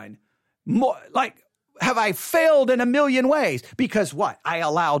I've done? More, like, have I failed in a million ways? Because what? I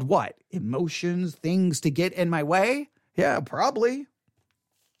allowed what? Emotions, things to get in my way? Yeah, probably.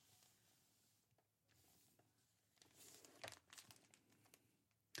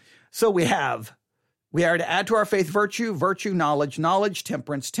 So we are to add to our faith virtue, knowledge,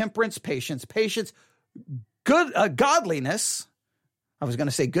 temperance, patience, godliness. I was going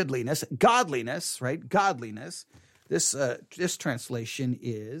to say goodliness, godliness, right? Godliness. This translation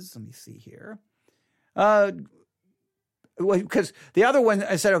is, let me see here. Because the other one,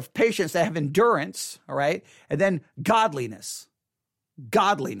 instead of patience, they have endurance, all right? And then godliness.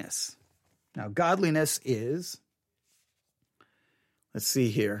 Godliness. Now, godliness is, let's see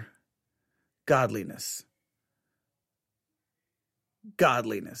here. Godliness.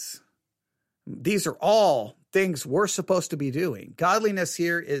 These are all things we're supposed to be doing. Godliness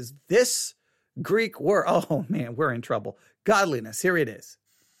here is this Greek word. Oh, man, we're in trouble. Godliness, here it is.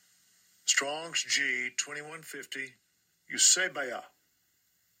 Strong's G 2150, Eusebeia.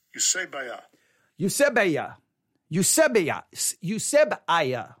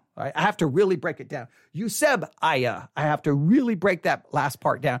 All right, I have to really break it down. Eusebeia. I have to really break that last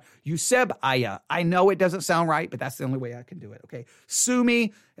part down. Eusebeia. I know it doesn't sound right, but that's the only way I can do it. Okay. Sue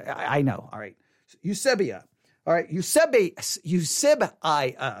me. I know. All right. Eusebeia. All right. Eusebeia.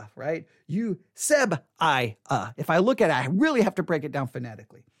 Right. Eusebeia. If I look at it, I really have to break it down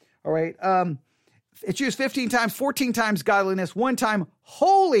phonetically. All right. It's used 15 times, 14 times godliness, 1 time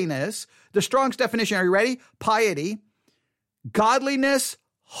holiness. The Strong's definition. Are you ready? Piety, godliness,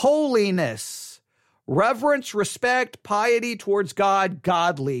 holiness, reverence, respect, piety towards God,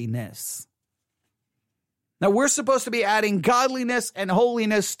 godliness. Now, we're supposed to be adding godliness and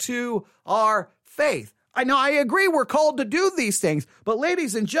holiness to our faith. I know, I agree, we're called to do these things, but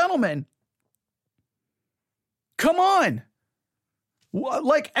ladies and gentlemen, come on.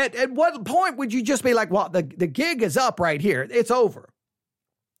 Like, at what point would you just be like, well, the gig is up right here. It's over.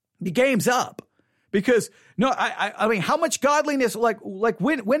 The game's up. Because, no, I mean, how much godliness,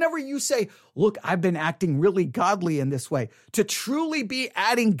 whenever you say, look, I've been acting really godly in this way, to truly be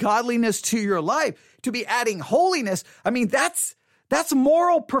adding godliness to your life, to be adding holiness, I mean, that's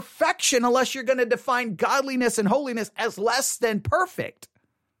moral perfection unless you're going to define godliness and holiness as less than perfect.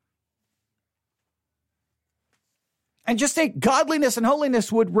 And just think, godliness and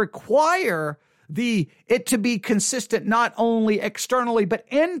holiness would require it to be consistent not only externally, but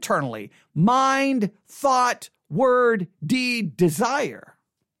internally. Mind, thought, word, deed, desire.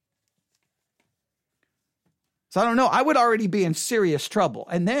 So I don't know. I would already be in serious trouble.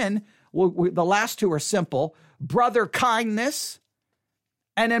 And then the last two are simple. Brother kindness,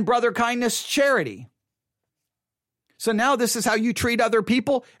 and then brother kindness, charity. So now this is how you treat other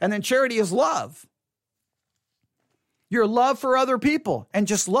people. And then charity is love. Your love for other people, and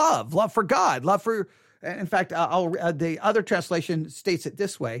just love for God, love for, in fact, the other translation states it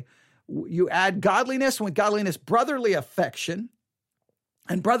this way. You add godliness, with godliness, brotherly affection,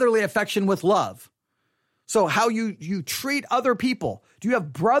 and brotherly affection with love. So how you treat other people. Do you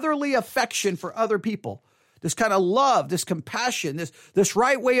have brotherly affection for other people? This kind of love, this compassion, this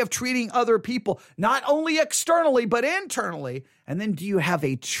right way of treating other people, not only externally, but internally. And then do you have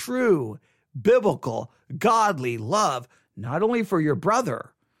a true biblical, godly love, not only for your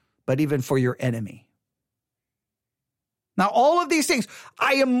brother, but even for your enemy? Now, all of these things,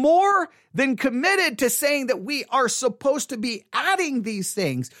 I am more than committed to saying that we are supposed to be adding these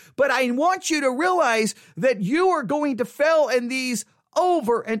things, but I want you to realize that you are going to fail in these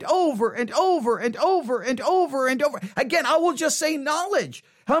over and over and over and over and over and over. Again, I will just say knowledge.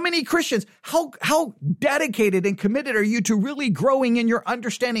 How many Christians, how dedicated and committed are you to really growing in your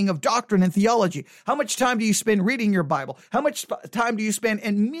understanding of doctrine and theology? How much time do you spend reading your Bible? How much time do you spend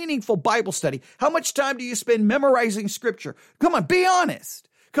in meaningful Bible study? How much time do you spend memorizing scripture? Come on, be honest.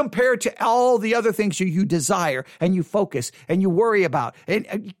 compared to all the other things you desire and you focus and you worry about.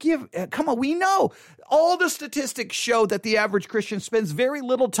 And come on, we know all the statistics show that the average Christian spends very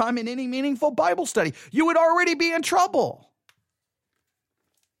little time in any meaningful Bible study. You would already be in trouble.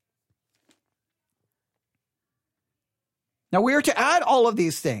 Now, we are to add all of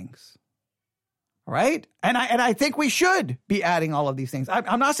these things, right? And I think we should be adding all of these things.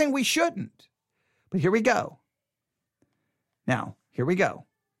 I'm not saying we shouldn't, but here we go. Now, here we go.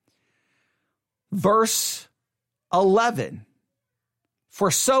 Verse 11. For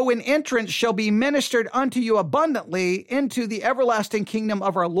so an entrance shall be ministered unto you abundantly into the everlasting kingdom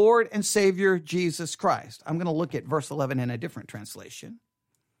of our Lord and Savior Jesus Christ. I'm going to look at verse 11 in a different translation.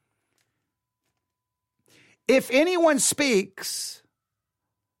 If anyone speaks,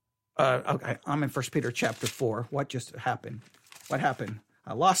 okay, I'm in 1 Peter chapter 4. What just happened? What happened?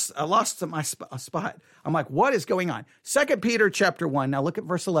 I lost my spot. I'm like, what is going on? 2 Peter chapter 1. Now look at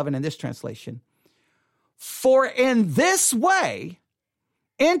verse 11 in this translation. For in this way,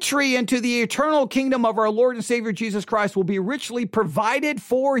 entry into the eternal kingdom of our Lord and Savior Jesus Christ will be richly provided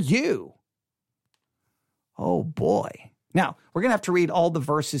for you. Oh boy. Now, we're going to have to read all the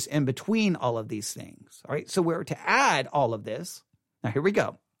verses in between all of these things. All right, so we're to add all of this. Now, here we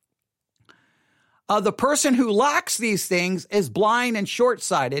go. The person who lacks these things is blind and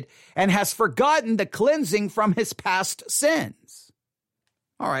short-sighted and has forgotten the cleansing from his past sins.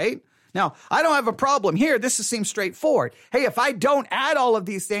 All right. Now, I don't have a problem here. This seems straightforward. Hey, if I don't add all of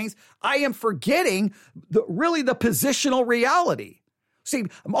these things, I am forgetting the positional reality. See,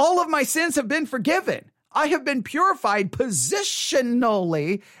 all of my sins have been forgiven. I have been purified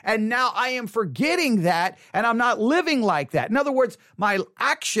positionally, and now I am forgetting that, and I'm not living like that. In other words, my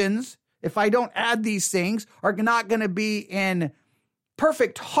actions, if I don't add these things, are not going to be in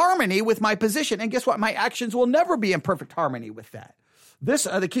perfect harmony with my position. And guess what? My actions will never be in perfect harmony with that. This,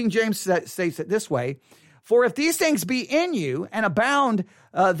 the King James states it this way: for if these things be in you and abound,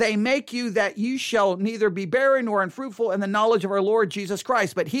 they make you that you shall neither be barren nor unfruitful in the knowledge of our Lord Jesus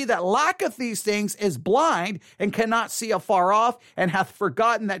Christ. But he that lacketh these things is blind and cannot see afar off, and hath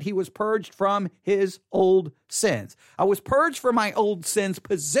forgotten that he was purged from his old sins. I was purged from my old sins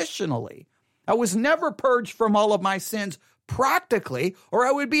positionally. I was never purged from all of my sins practically, or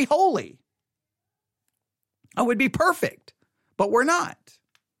I would be holy. I would be perfect, but we're not.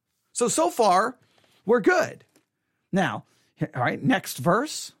 So far, we're good. Now, all right, next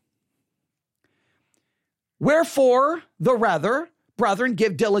verse. Wherefore, the rather, brethren,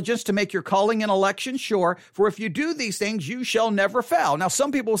 give diligence to make your calling and election sure, for if you do these things, you shall never fail. Now,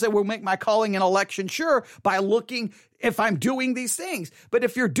 some people will say, well, make my calling and election sure by looking if I'm doing these things. But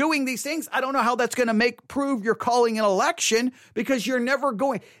if you're doing these things, I don't know how that's going to prove your calling and election, because you're never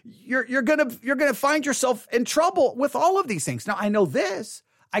going, you're going to find yourself in trouble with all of these things. Now, I know this.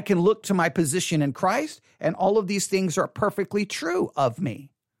 I can look to my position in Christ, and all of these things are perfectly true of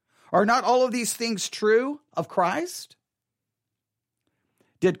me. Are not all of these things true of Christ?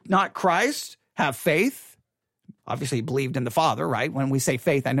 Did not Christ have faith? Obviously, he believed in the Father, right? When we say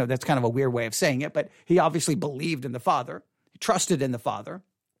faith, I know that's kind of a weird way of saying it, but he obviously believed in the Father. He trusted in the Father,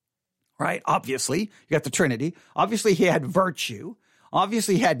 right? Obviously, you got the Trinity. Obviously, he had virtue.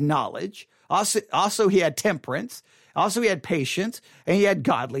 Obviously, he had knowledge. Also, he had temperance. Also, he had patience, and he had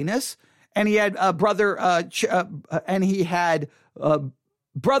godliness, and he had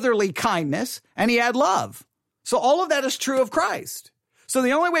brotherly kindness, and he had love. So all of that is true of Christ. So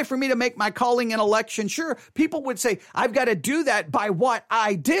the only way for me to make my calling and election sure, people would say, I've got to do that by what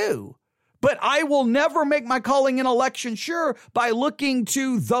I do. But I will never make my calling and election sure by looking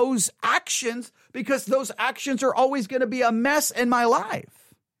to those actions, because those actions are always going to be a mess in my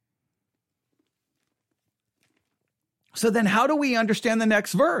life. So then how do we understand the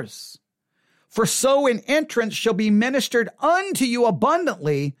next verse? For so an entrance shall be ministered unto you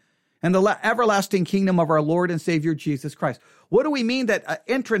abundantly in the everlasting kingdom of our Lord and Savior Jesus Christ. What do we mean that an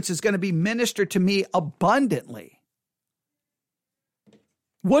entrance is going to be ministered to me abundantly?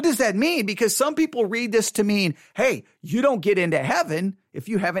 What does that mean? Because some people read this to mean, hey, you don't get into heaven if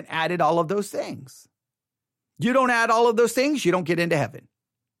you haven't added all of those things. You don't add all of those things, you don't get into heaven.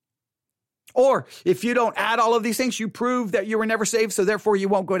 Or if you don't add all of these things, you prove that you were never saved, so therefore you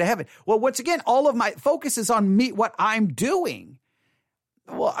won't go to heaven. Well, once again, all of my focus is on me, what I'm doing.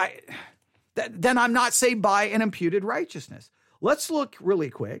 Well, then I'm not saved by an imputed righteousness. Let's look really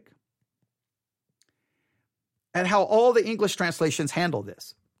quick at how all the English translations handle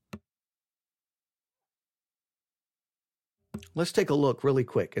this. Let's take a look really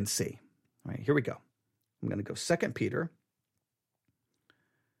quick and see. All right, here we go. I'm going to go 2 Peter.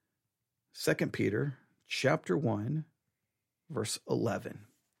 2 Peter chapter 1, verse 11.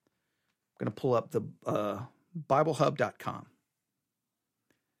 I'm going to pull up the BibleHub.com.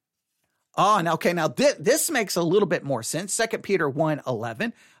 Now this makes a little bit more sense. 2 Peter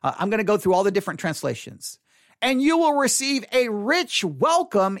 1:11. I'm going to go through all the different translations. And you will receive a rich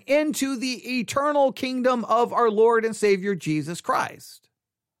welcome into the eternal kingdom of our Lord and Savior Jesus Christ.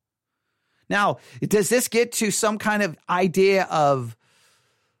 Now, does this get to some kind of idea of,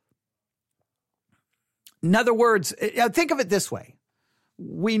 in other words, think of it this way.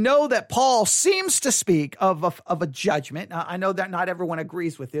 We know that Paul seems to speak of a judgment. Now, I know that not everyone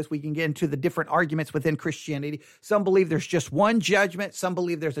agrees with this. We can get into the different arguments within Christianity. Some believe there's just one judgment. Some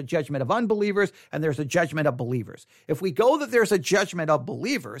believe there's a judgment of unbelievers and there's a judgment of believers. If we go that there's a judgment of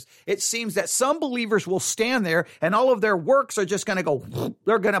believers, it seems that some believers will stand there and all of their works are just going to go,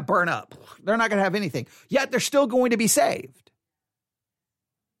 they're going to burn up. They're not going to have anything. Yet they're still going to be saved.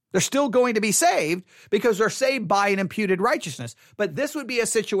 They're still going to be saved because they're saved by an imputed righteousness. But this would be a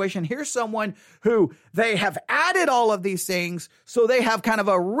situation. Here's someone who they have added all of these things, so they have kind of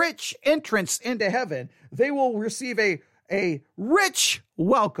a rich entrance into heaven. They will receive a rich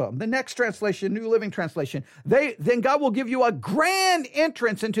welcome. The next translation, New Living Translation, then God will give you a grand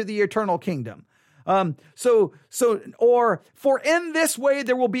entrance into the eternal kingdom. For in this way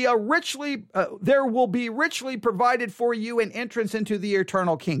there will be richly provided for you an entrance into the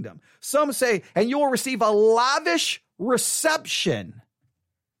eternal kingdom. Some say, and you will receive a lavish reception.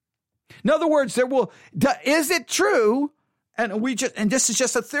 In other words, is it true? And this is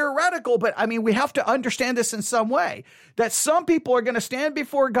just a theoretical, but I mean, we have to understand this in some way, that some people are going to stand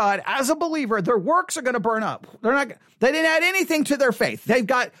before God as a believer. Their works are going to burn up. They didn't add anything to their faith. They've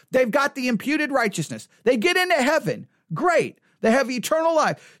got the imputed righteousness. They get into heaven. Great. They have eternal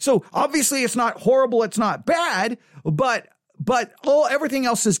life. So obviously it's not horrible. It's not bad, but everything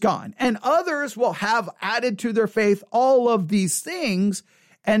else is gone. And others will have added to their faith all of these things.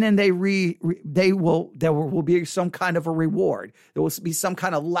 And then there will be some kind of a reward. There will be some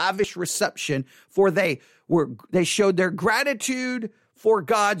kind of lavish reception for they showed their gratitude for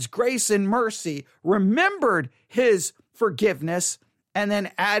God's grace and mercy, remembered his forgiveness, and then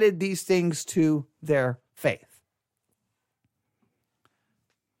added these things to their faith.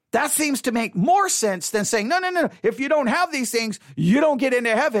 That seems to make more sense than saying, no. If you don't have these things, you don't get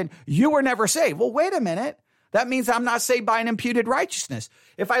into heaven. You were never saved. Well, wait a minute. That means I'm not saved by an imputed righteousness.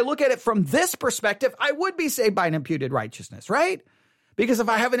 If I look at it from this perspective, I would be saved by an imputed righteousness, right? Because if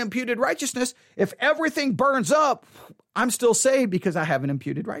I have an imputed righteousness, if everything burns up, I'm still saved because I have an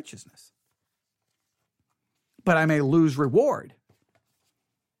imputed righteousness. But I may lose reward.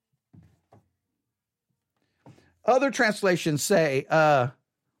 Other translations say,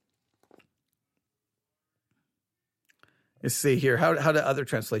 let's see here. How do other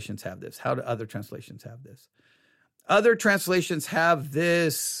translations have this? Other translations have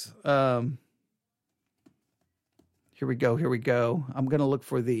this. Here we go. I'm going to look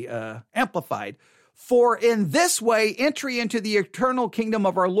for the Amplified. For in this way, entry into the eternal kingdom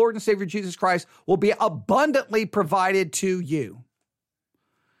of our Lord and Savior Jesus Christ will be abundantly provided to you.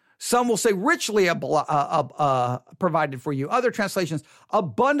 Some will say richly provided for you. Other translations,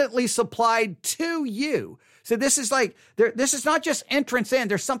 abundantly supplied to you. So this is not just entrance in.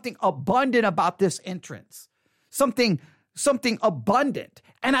 There's something abundant about this entrance. Something abundant.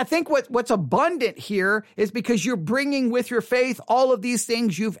 And I think what's abundant here is because you're bringing with your faith all of these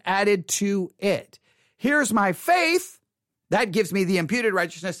things you've added to it. Here's my faith. That gives me the imputed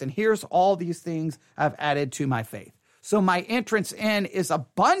righteousness. And here's all these things I've added to my faith. So my entrance in is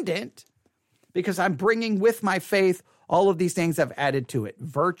abundant because I'm bringing with my faith all of these things I've added to it.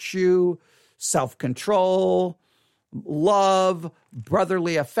 Virtue, self-control, love,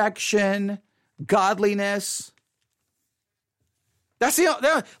 brotherly affection, godliness.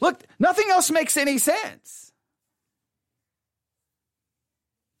 Look, nothing else makes any sense.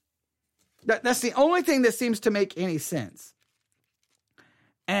 That's the only thing that seems to make any sense.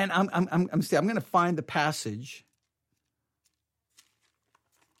 And I'm going to find the passage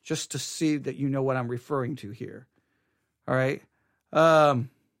just to see that you know what I'm referring to here. All right. So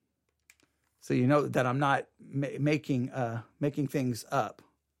you know that I'm not making things up.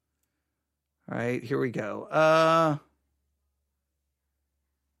 All right, here we go.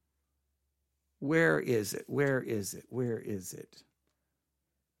 Where is it?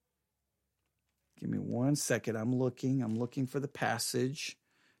 Give me 1 second. I'm looking for the passage.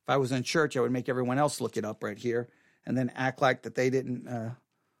 If I was in church, I would make everyone else look it up right here and then act like that they didn't.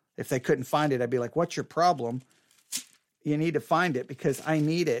 If they couldn't find it, I'd be like, what's your problem? You need to find it because I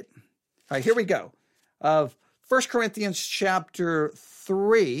need it. All right, here we go. 1 Corinthians chapter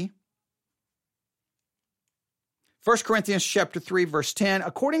 3. 1 Corinthians chapter 3, verse 10,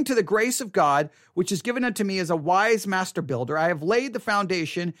 according to the grace of God, which is given unto me as a wise master builder, I have laid the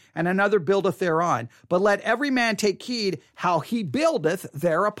foundation, and another buildeth thereon. But let every man take heed how he buildeth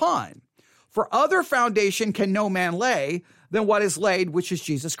thereupon. For other foundation can no man lay than what is laid, which is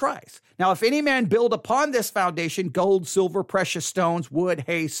Jesus Christ. Now, if any man build upon this foundation gold, silver, precious stones, wood,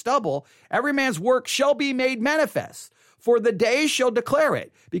 hay, stubble, every man's work shall be made manifest. For the day shall declare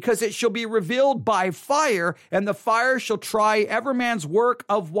it, because it shall be revealed by fire, and the fire shall try every man's work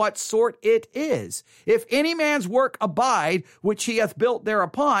of what sort it is. If any man's work abide, which he hath built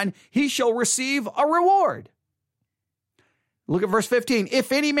thereupon, he shall receive a reward. Look at verse 15.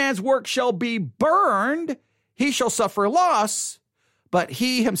 If any man's work shall be burned, he shall suffer loss, but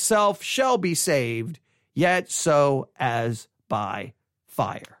he himself shall be saved, yet so as by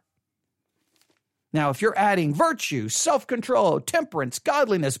fire. Now, if you're adding virtue, self-control, temperance,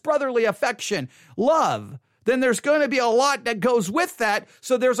 godliness, brotherly affection, love, then there's going to be a lot that goes with that.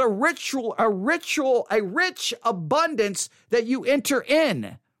 So there's a rich abundance that you enter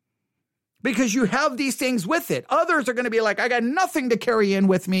in because you have these things with it. Others are going to be like, I got nothing to carry in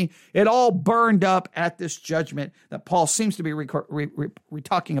with me. It all burned up at this judgment that Paul seems to be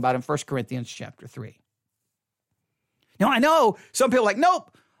talking about in 1 Corinthians chapter 3. Now, I know some people are like,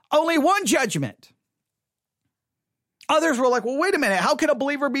 nope, only one judgment. Others were like, well, wait a minute. How can a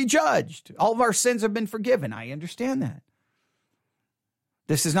believer be judged? All of our sins have been forgiven. I understand that.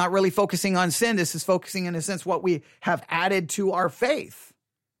 This is not really focusing on sin. This is focusing, in a sense, what we have added to our faith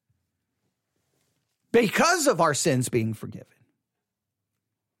because of our sins being forgiven.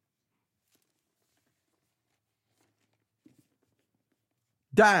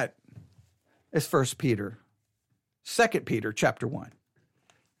 That is 1 Peter, 2 Peter chapter 1,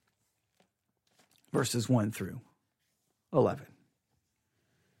 verses 1 through 11.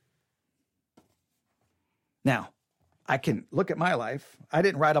 Now, I can look at my life. I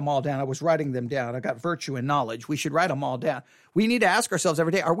didn't write them all down. I was writing them down. I got virtue and knowledge. We should write them all down. We need to ask ourselves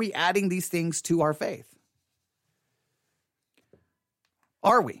every day, are we adding these things to our faith?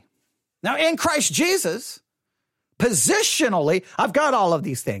 Are we? Now, in Christ Jesus, positionally, I've got all of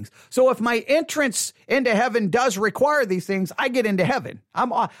these things. So if my entrance into heaven does require these things, I get into heaven.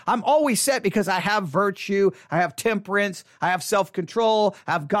 I'm always set because I have virtue, I have temperance, I have self-control,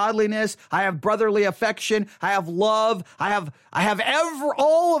 I have godliness, I have brotherly affection, I have love, I have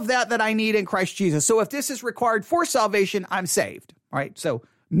all of that I need in Christ Jesus. So if this is required for salvation, I'm saved. All right, so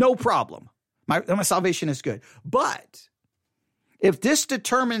no problem. My salvation is good. But if this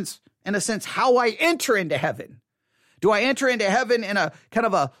determines, in a sense, how I enter into heaven, do I enter into heaven in a kind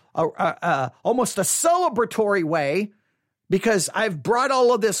of a almost a celebratory way because I've brought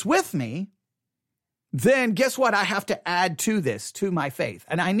all of this with me? Then guess what? I have to add to this, to my faith.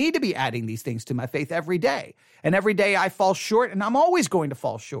 And I need to be adding these things to my faith every day. And every day I fall short, and I'm always going to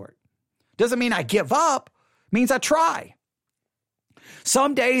fall short. Doesn't mean I give up. It means I try.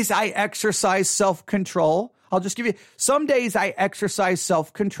 Some days I exercise self-control. I'll just give you, some days I exercise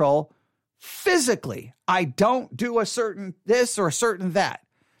self-control physically. I don't do a certain this or a certain that.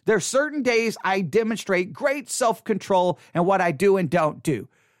 There are certain days I demonstrate great self-control in what I do and don't do.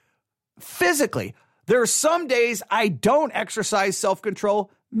 Physically, there are some days I don't exercise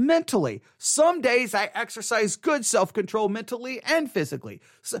self-control mentally. Some days I exercise good self-control mentally and physically.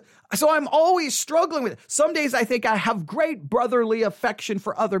 So I'm always struggling with it. Some days I think I have great brotherly affection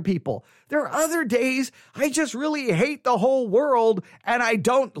for other people. There are other days I just really hate the whole world and I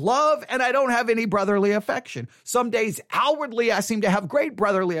don't love and I don't have any brotherly affection. Some days outwardly I seem to have great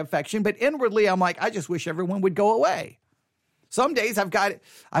brotherly affection, but inwardly I'm like, I just wish everyone would go away. Some days I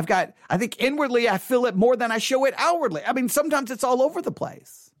think inwardly I feel it more than I show it outwardly. I mean, sometimes it's all over the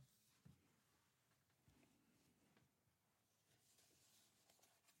place.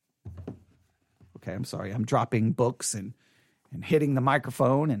 Okay, I'm sorry. I'm dropping books and hitting the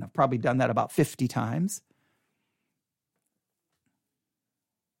microphone, and I've probably done that about 50 times.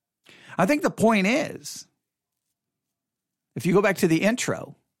 I think the point is, if you go back to the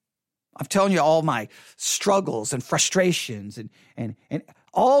intro, I'm telling you all my struggles and frustrations and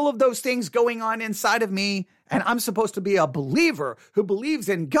all of those things going on inside of me. And I'm supposed to be a believer who believes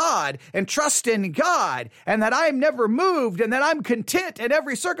in God and trusts in God and that I'm never moved and that I'm content in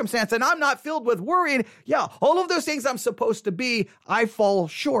every circumstance and I'm not filled with worry. Yeah, all of those things I'm supposed to be, I fall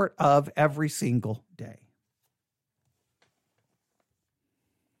short of every single day.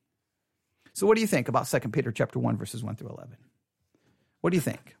 So what do you think about 2 Peter chapter 1, verses 1 through 11? What do you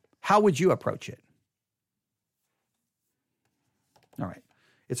think? How would you approach it? All right.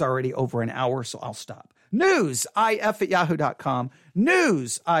 It's already over an hour, so I'll stop. newsif@yahoo.com.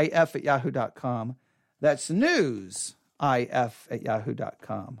 newsif@yahoo.com. That's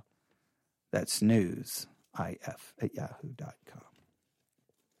newsif@yahoo.com. That's newsif@yahoo.com.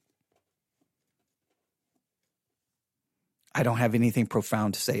 I don't have anything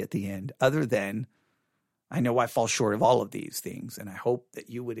profound to say at the end other than I know I fall short of all of these things, and I hope that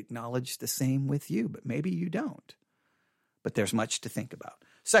you would acknowledge the same with you, but maybe you don't. But there's much to think about.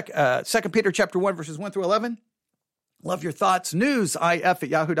 2 Peter chapter 1, verses 1 through 11. Love your thoughts.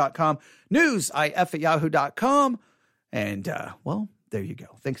 Newsif@yahoo.com. Newsif@yahoo.com. And, well, there you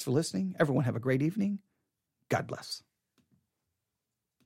go. Thanks for listening. Everyone have a great evening. God bless.